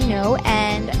Rinsley, as you know,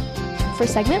 and for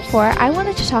segment 4, I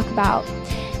wanted to talk about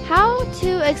how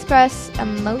to express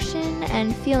emotion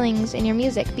and feelings in your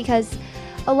music, because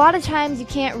a lot of times you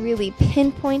can't really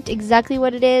pinpoint exactly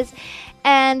what it is,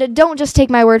 and don't just take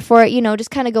my word for it,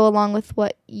 just kind of go along with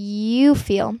what you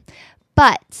feel.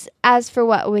 But as for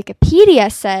what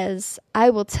Wikipedia says,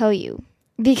 I will tell you,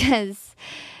 because,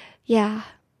 yeah,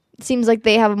 it seems like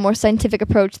they have a more scientific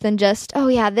approach than just, oh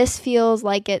yeah, this feels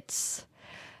like it's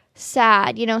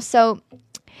sad, So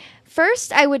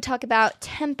first I would talk about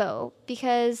tempo,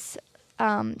 because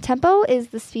tempo is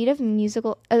the speed of a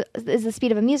musical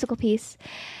piece.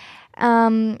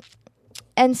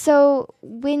 And so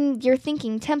when you're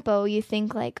thinking tempo, you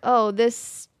think like, oh,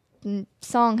 this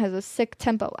song has a sick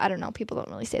tempo. I don't know, people don't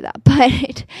really say that,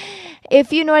 but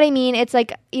if you know what I mean, it's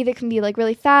like either can be like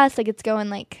really fast, like it's going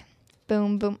like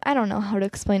boom, boom. I don't know how to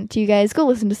explain it to you guys. Go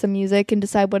listen to some music and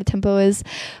decide what a tempo is.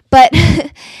 But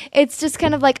it's just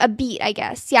kind of like a beat, I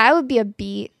guess. Yeah, it would be a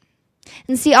beat.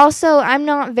 And see, also, I'm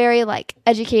not very, like,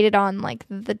 educated on, like,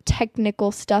 the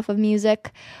technical stuff of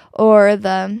music or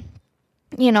the,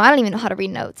 I don't even know how to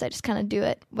read notes. I just kind of do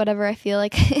it. Whatever I feel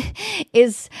like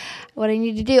is what I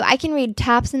need to do. I can read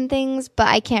taps and things, but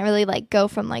I can't really, like, go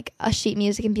from, like, a sheet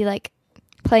music and be, like,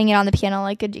 playing it on the piano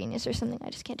like a genius or something. I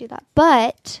just can't do that.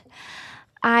 But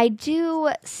I do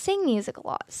sing music a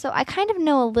lot, so I kind of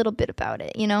know a little bit about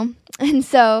it, And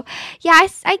so, yeah,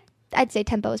 I'd say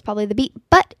tempo is probably the beat.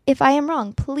 But if I am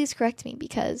wrong, please correct me,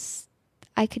 because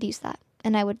I could use that,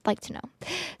 and I would like to know.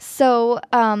 So,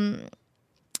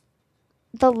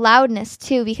 the loudness,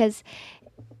 too, because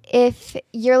if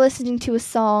you're listening to a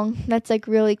song that's, like,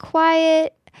 really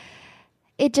quiet,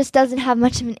 it just doesn't have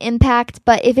much of an impact.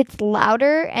 But if it's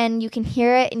louder and you can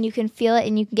hear it and you can feel it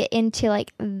and you can get into,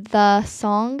 like, the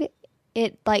song,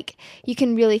 it, like, you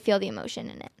can really feel the emotion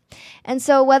in it. And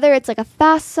so whether it's, like, a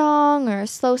fast song or a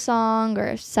slow song or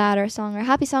a sadder song or a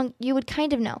happy song, you would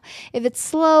kind of know. If it's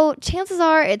slow, chances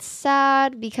are it's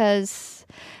sad, because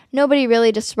nobody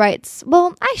really just writes,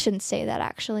 well, I shouldn't say that,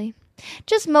 actually.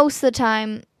 Just most of the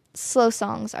time, slow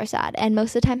songs are sad, and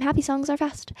most of the time, happy songs are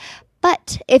fast.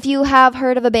 But if you have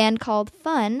heard of a band called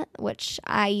Fun, which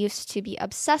I used to be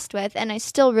obsessed with, and I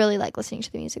still really like listening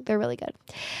to the music, they're really good.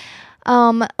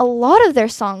 A lot of their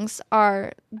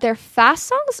fast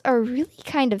songs are really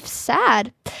kind of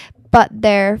sad, but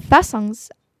their fast songs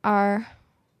are,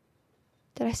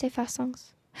 did I say fast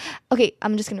songs? Okay,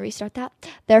 I'm just going to restart that.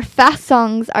 Their fast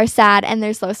songs are sad and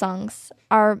their slow songs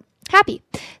are happy.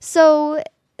 So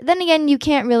then again, you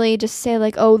can't really just say,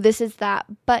 like, oh, this is that,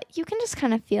 but you can just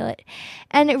kind of feel it.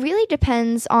 And it really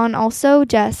depends on also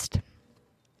just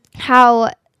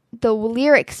how the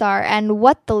lyrics are and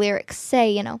what the lyrics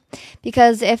say,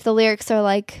 because if the lyrics are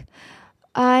like,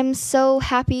 I'm so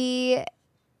happy,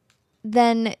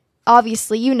 then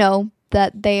obviously you know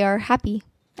that they are happy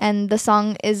and the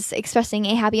song is expressing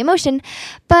a happy emotion.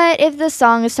 But if the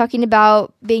song is talking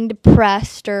about being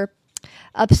depressed or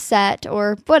upset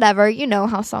or whatever, you know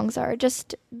how songs are,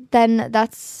 just then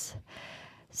that's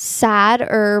sad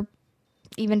or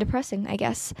even depressing, I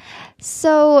guess.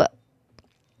 So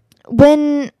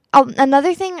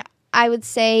another thing I would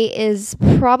say is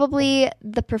probably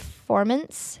the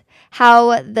performance,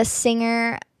 how the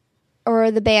singer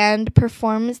or the band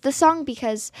performs the song,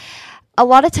 because a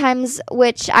lot of times,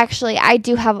 which actually I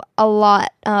do have a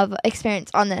lot of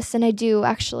experience on this, and I do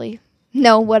actually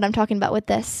know what I'm talking about with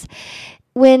this.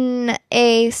 When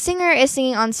a singer is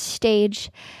singing on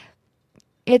stage,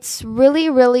 it's really,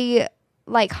 really,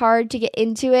 like, hard to get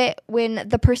into it when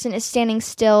the person is standing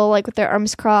still, like, with their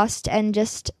arms crossed and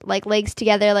just, like, legs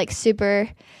together, like, super,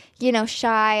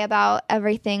 shy about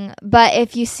everything. But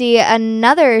if you see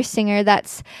another singer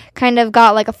that's kind of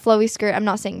got, like, a flowy skirt, I'm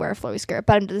not saying wear a flowy skirt,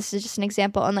 but this is just an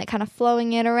example, and, like, kind of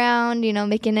flowing it around,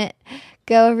 making it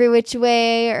go every which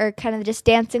way, or kind of just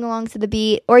dancing along to the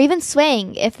beat, or even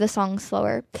swaying if the song's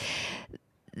slower,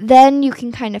 then you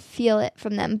can kind of feel it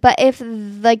from them. But if,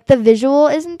 like, the visual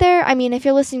isn't there, I mean, if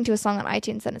you're listening to a song on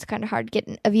iTunes, then it's kind of hard to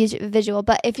get a visual.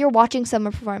 But if you're watching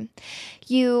someone perform,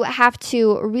 you have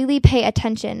to really pay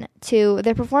attention to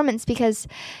their performance, because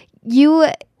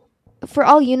for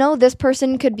all you know, this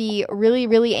person could be really,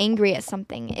 really angry at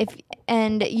something,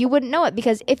 and you wouldn't know it,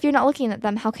 because if you're not looking at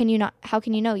them, how can you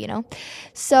know,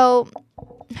 So,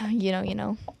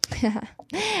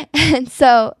 And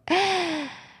so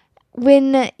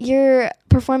when you're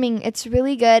performing, it's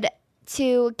really good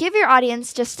to give your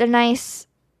audience just a nice,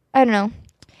 I don't know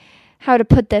how to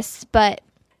put this, but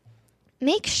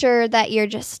make sure that you're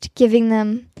just giving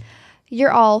them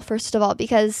your all, first of all,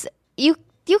 because you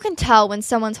can tell when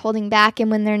someone's holding back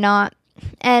and when they're not.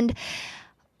 And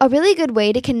a really good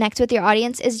way to connect with your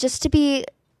audience is just to be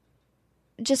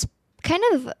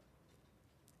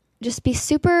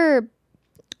super,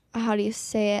 how do you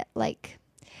say it? Like,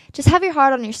 just have your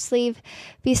heart on your sleeve.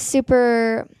 Be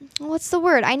super, what's the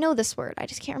word? I know this word, I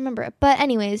just can't remember it. But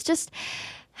anyways, just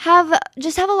have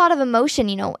a lot of emotion,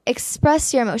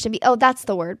 express your emotion. That's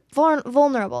the word,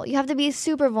 vulnerable. You have to be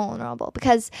super vulnerable,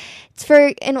 because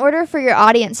in order for your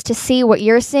audience to see what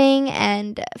you're seeing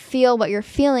and feel what you're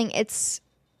feeling, it's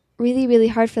really, really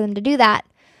hard for them to do that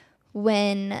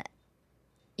when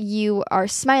you are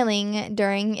smiling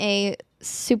during a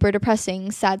super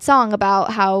depressing, sad song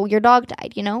about how your dog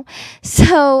died,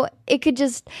 So it could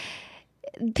just,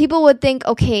 people would think,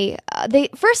 okay, they'd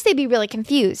be really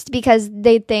confused, because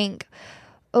they'd think,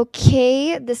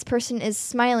 okay, this person is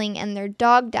smiling and their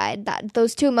dog died. That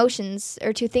those two emotions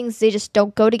or two things, they just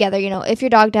don't go together. If your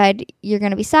dog died, you're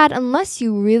going to be sad, unless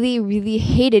you really, really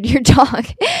hated your dog,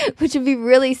 which would be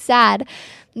really sad.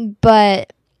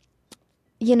 But,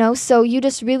 so you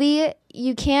just really,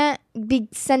 you can't be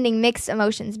sending mixed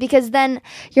emotions, because then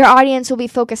your audience will be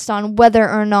focused on whether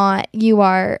or not you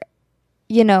are,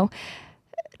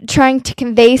 trying to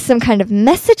convey some kind of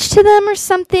message to them or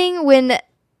something, when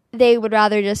they would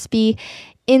rather just be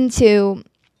into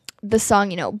the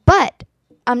song, But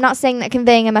I'm not saying that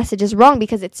conveying a message is wrong,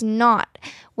 because it's not.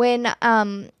 When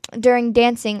during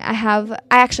dancing, I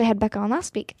actually had Becca on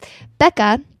last week.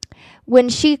 Becca, when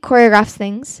she choreographs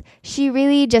things, she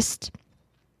really just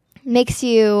makes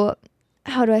you,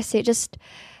 how do I say it?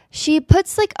 She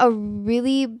puts like a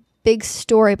really big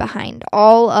story behind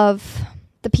all of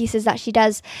the pieces that she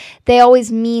does. They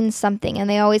always mean something, and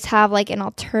they always have like an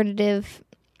alternative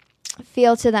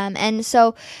feel to them. And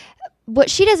so what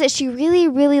she does is she really,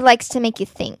 really likes to make you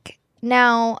think.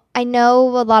 Now, I know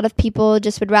a lot of people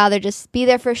just would rather just be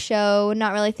there for a show,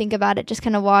 not really think about it, just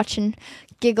kind of watch and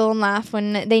giggle and laugh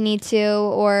when they need to,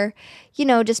 or,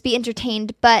 just be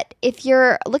entertained. But if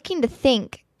you're looking to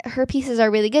think, her pieces are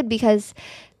really good, because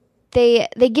they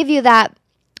give you that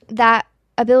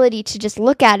ability to just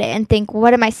look at it and think,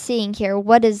 what am I seeing here?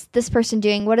 What is this person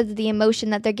doing? What is the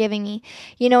emotion that they're giving me?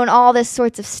 And all this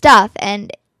sorts of stuff.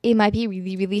 And it might be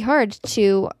really, really hard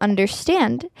to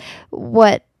understand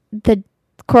what the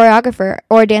choreographer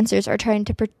or dancers are trying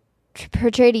to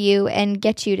portray to you and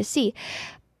get you to see.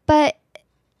 But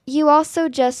you also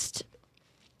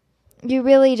you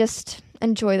really just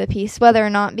enjoy the piece, whether or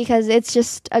not, because it's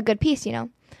just a good piece,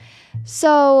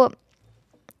 So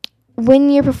when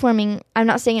you're performing, I'm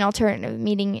not saying an alternative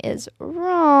meaning is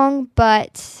wrong,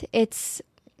 but it's,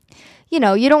 you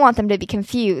don't want them to be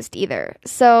confused either.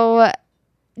 So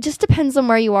just depends on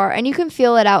where you are, and you can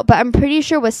feel it out. But I'm pretty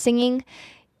sure with singing,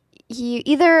 you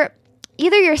either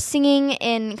you're singing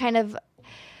in kind of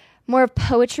more of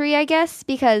poetry, I guess,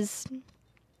 because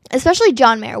especially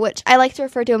John Mayer, which I like to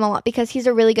refer to him a lot because he's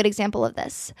a really good example of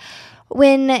this.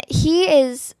 When he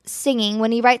is singing,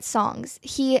 when he writes songs,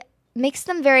 he makes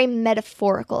them very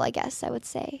metaphorical, I guess I would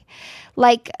say.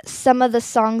 Like some of the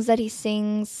songs that he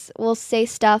sings will say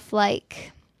stuff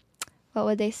like, what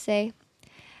would they say?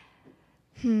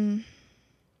 We'll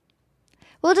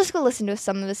just go listen to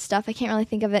some of his stuff. I can't really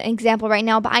think of an example right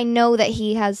now, but I know that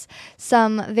he has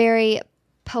some very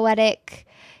poetic,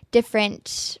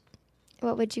 different,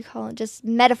 what would you call it? Just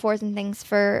metaphors and things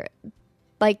for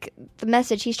like the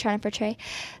message he's trying to portray.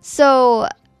 So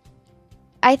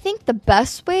I think the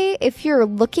best way, if you're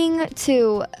looking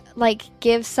to like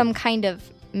give some kind of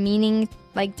meaning,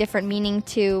 like different meaning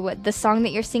to the song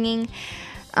that you're singing,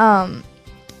 don't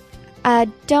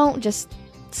just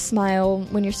smile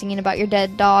when you're singing about your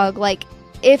dead dog. Like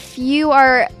if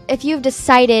you've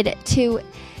decided to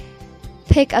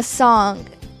pick a song,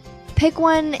 pick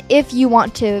one. If you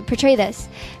want to portray this,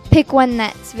 pick one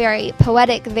that's very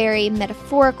poetic, very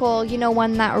metaphorical,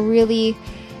 one that really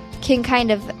can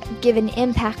kind of give an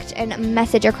impact and a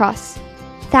message across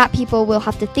that people will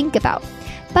have to think about.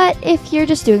 But if you're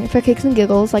just doing it for kicks and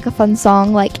giggles, like a fun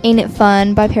song like Ain't It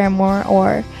Fun by Paramore,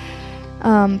 or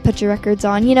Put Your Records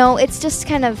On, it's just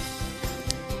kind of,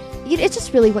 it's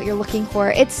just really what you're looking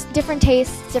for. It's different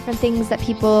tastes, different things that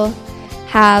people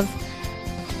have,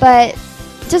 but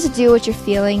just do what you're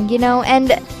feeling,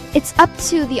 and it's up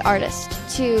to the artist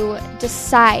to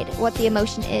decide what the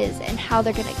emotion is and how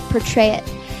they're going to portray it.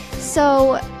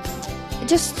 So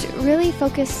just really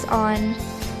focus on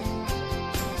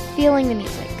feeling the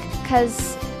music,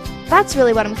 because that's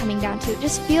really what I'm coming down to.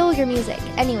 Just feel your music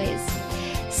anyways.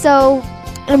 So,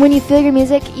 and when you feel your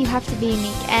music, you have to be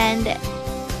unique, and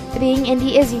being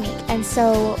indie is unique. And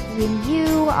so when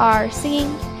you are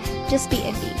singing, just be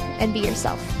indie and be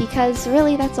yourself, because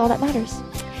really that's all that matters.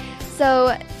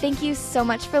 So thank you so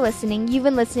much for listening. You've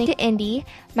been listening to Indie.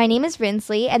 My name is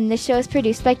Rinsley, and this show is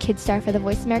produced by Kidstar for the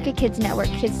Voice America Kids Network,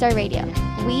 Kidstar Radio.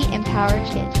 We empower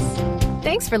kids.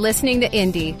 Thanks for listening to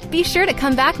Indie. Be sure to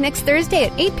come back next Thursday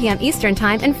at 8 p.m. Eastern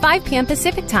Time and 5 p.m.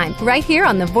 Pacific Time, right here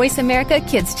on the Voice America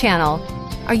Kids channel.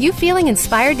 Are you feeling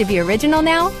inspired to be original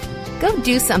now? Go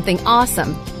do something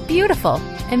awesome, beautiful,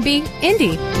 and be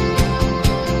indie.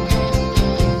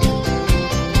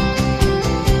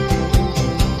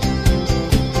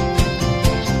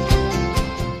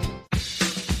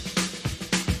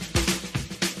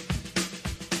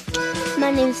 My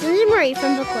name is Lindsay Marie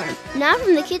from Bookworm. Now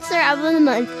from the Kidstar Album of the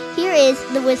Month, here is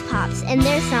the Whiz Pops and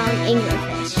their song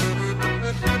Anglerfish.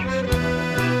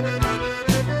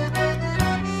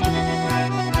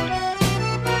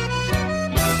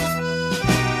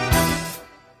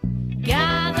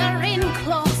 Gather in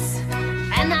close,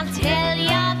 and I'll tell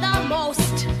ya the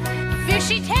most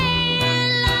fishy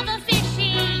tale of a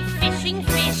fishy fishing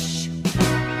fish.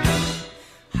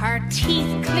 Her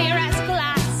teeth clear as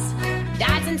glass,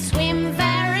 dives and swims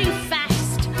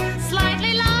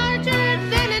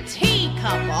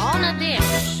on a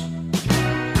dish.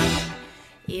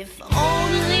 If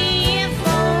only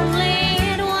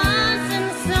it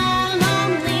wasn't so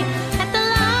lonely at the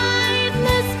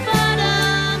lightless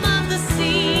bottom of the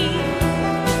sea.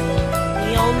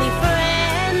 The only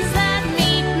friends that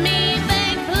meet me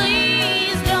beg,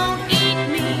 please don't eat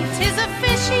me. 'Tis a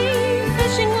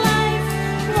fishing life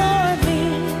for me.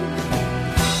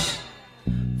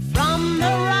 From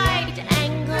the right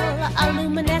angle, a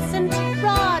luminescent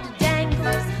rod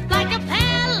dangles like a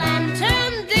pale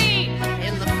lantern deep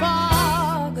in the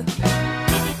fog.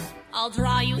 I'll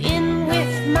draw you in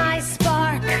with my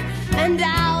spark, and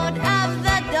out of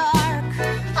the dark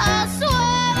I'll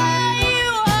swallow you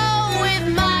whole with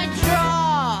my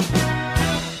draw.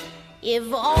 If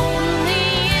only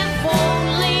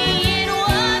it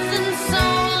wasn't so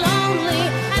lonely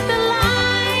at the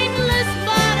lightless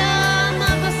bottom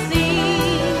of the sea.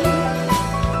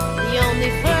 The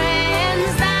only friends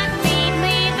that meet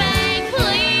me beg,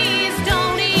 please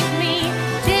don't eat me.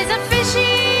 'Tis a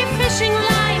fishing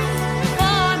life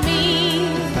for me.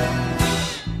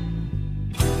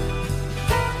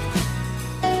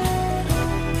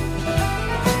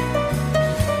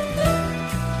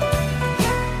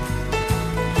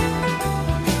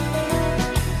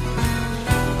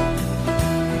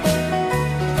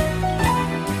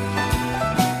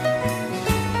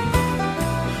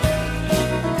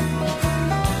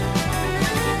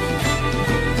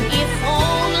 If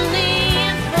only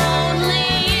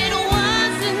it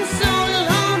wasn't so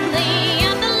lonely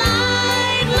at the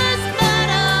lightless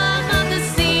bottom of the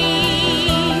sea.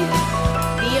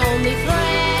 The only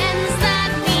friends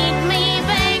that meet me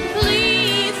beg,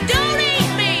 please don't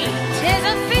eat me. 'Tis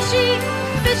a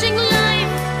fishing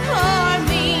life for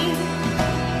me.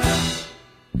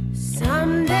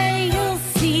 Someday you'll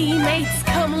see mates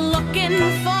come looking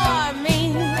for me.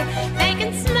 They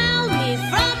can smell me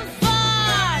from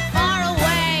far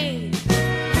away.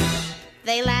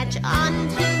 They latch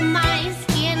onto my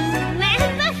skin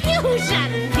and the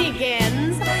fusion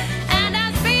begins. And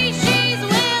our species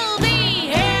will be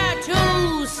here to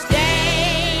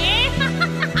stay.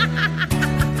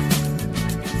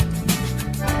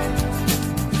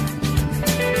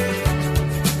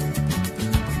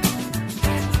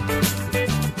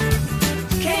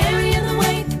 Carrying the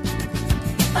weight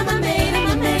of my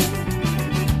mate,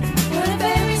 what a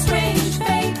very strange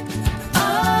fate.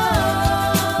 Oh,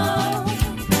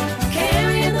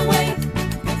 carrying the weight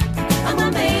of my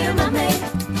mate,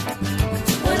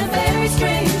 what a very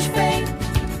strange fate.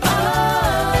 Oh,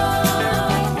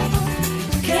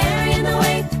 carrying the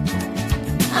weight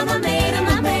of my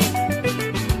mate,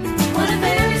 what a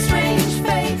very strange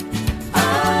fate.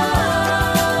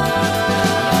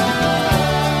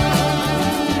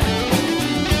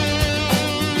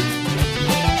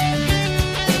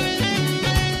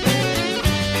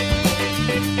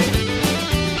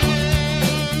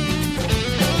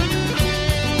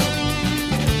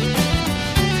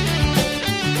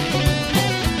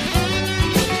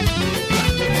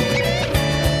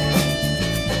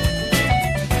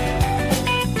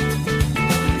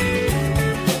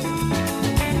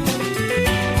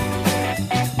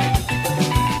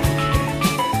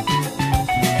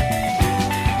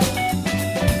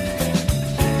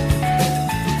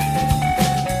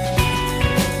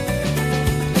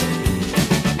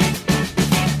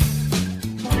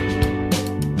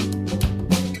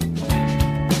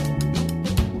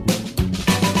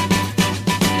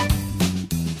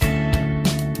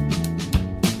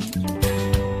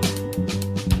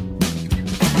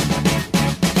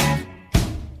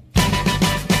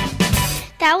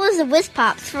 That was the Whiz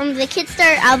Pops from the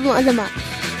Kidstar album of the month.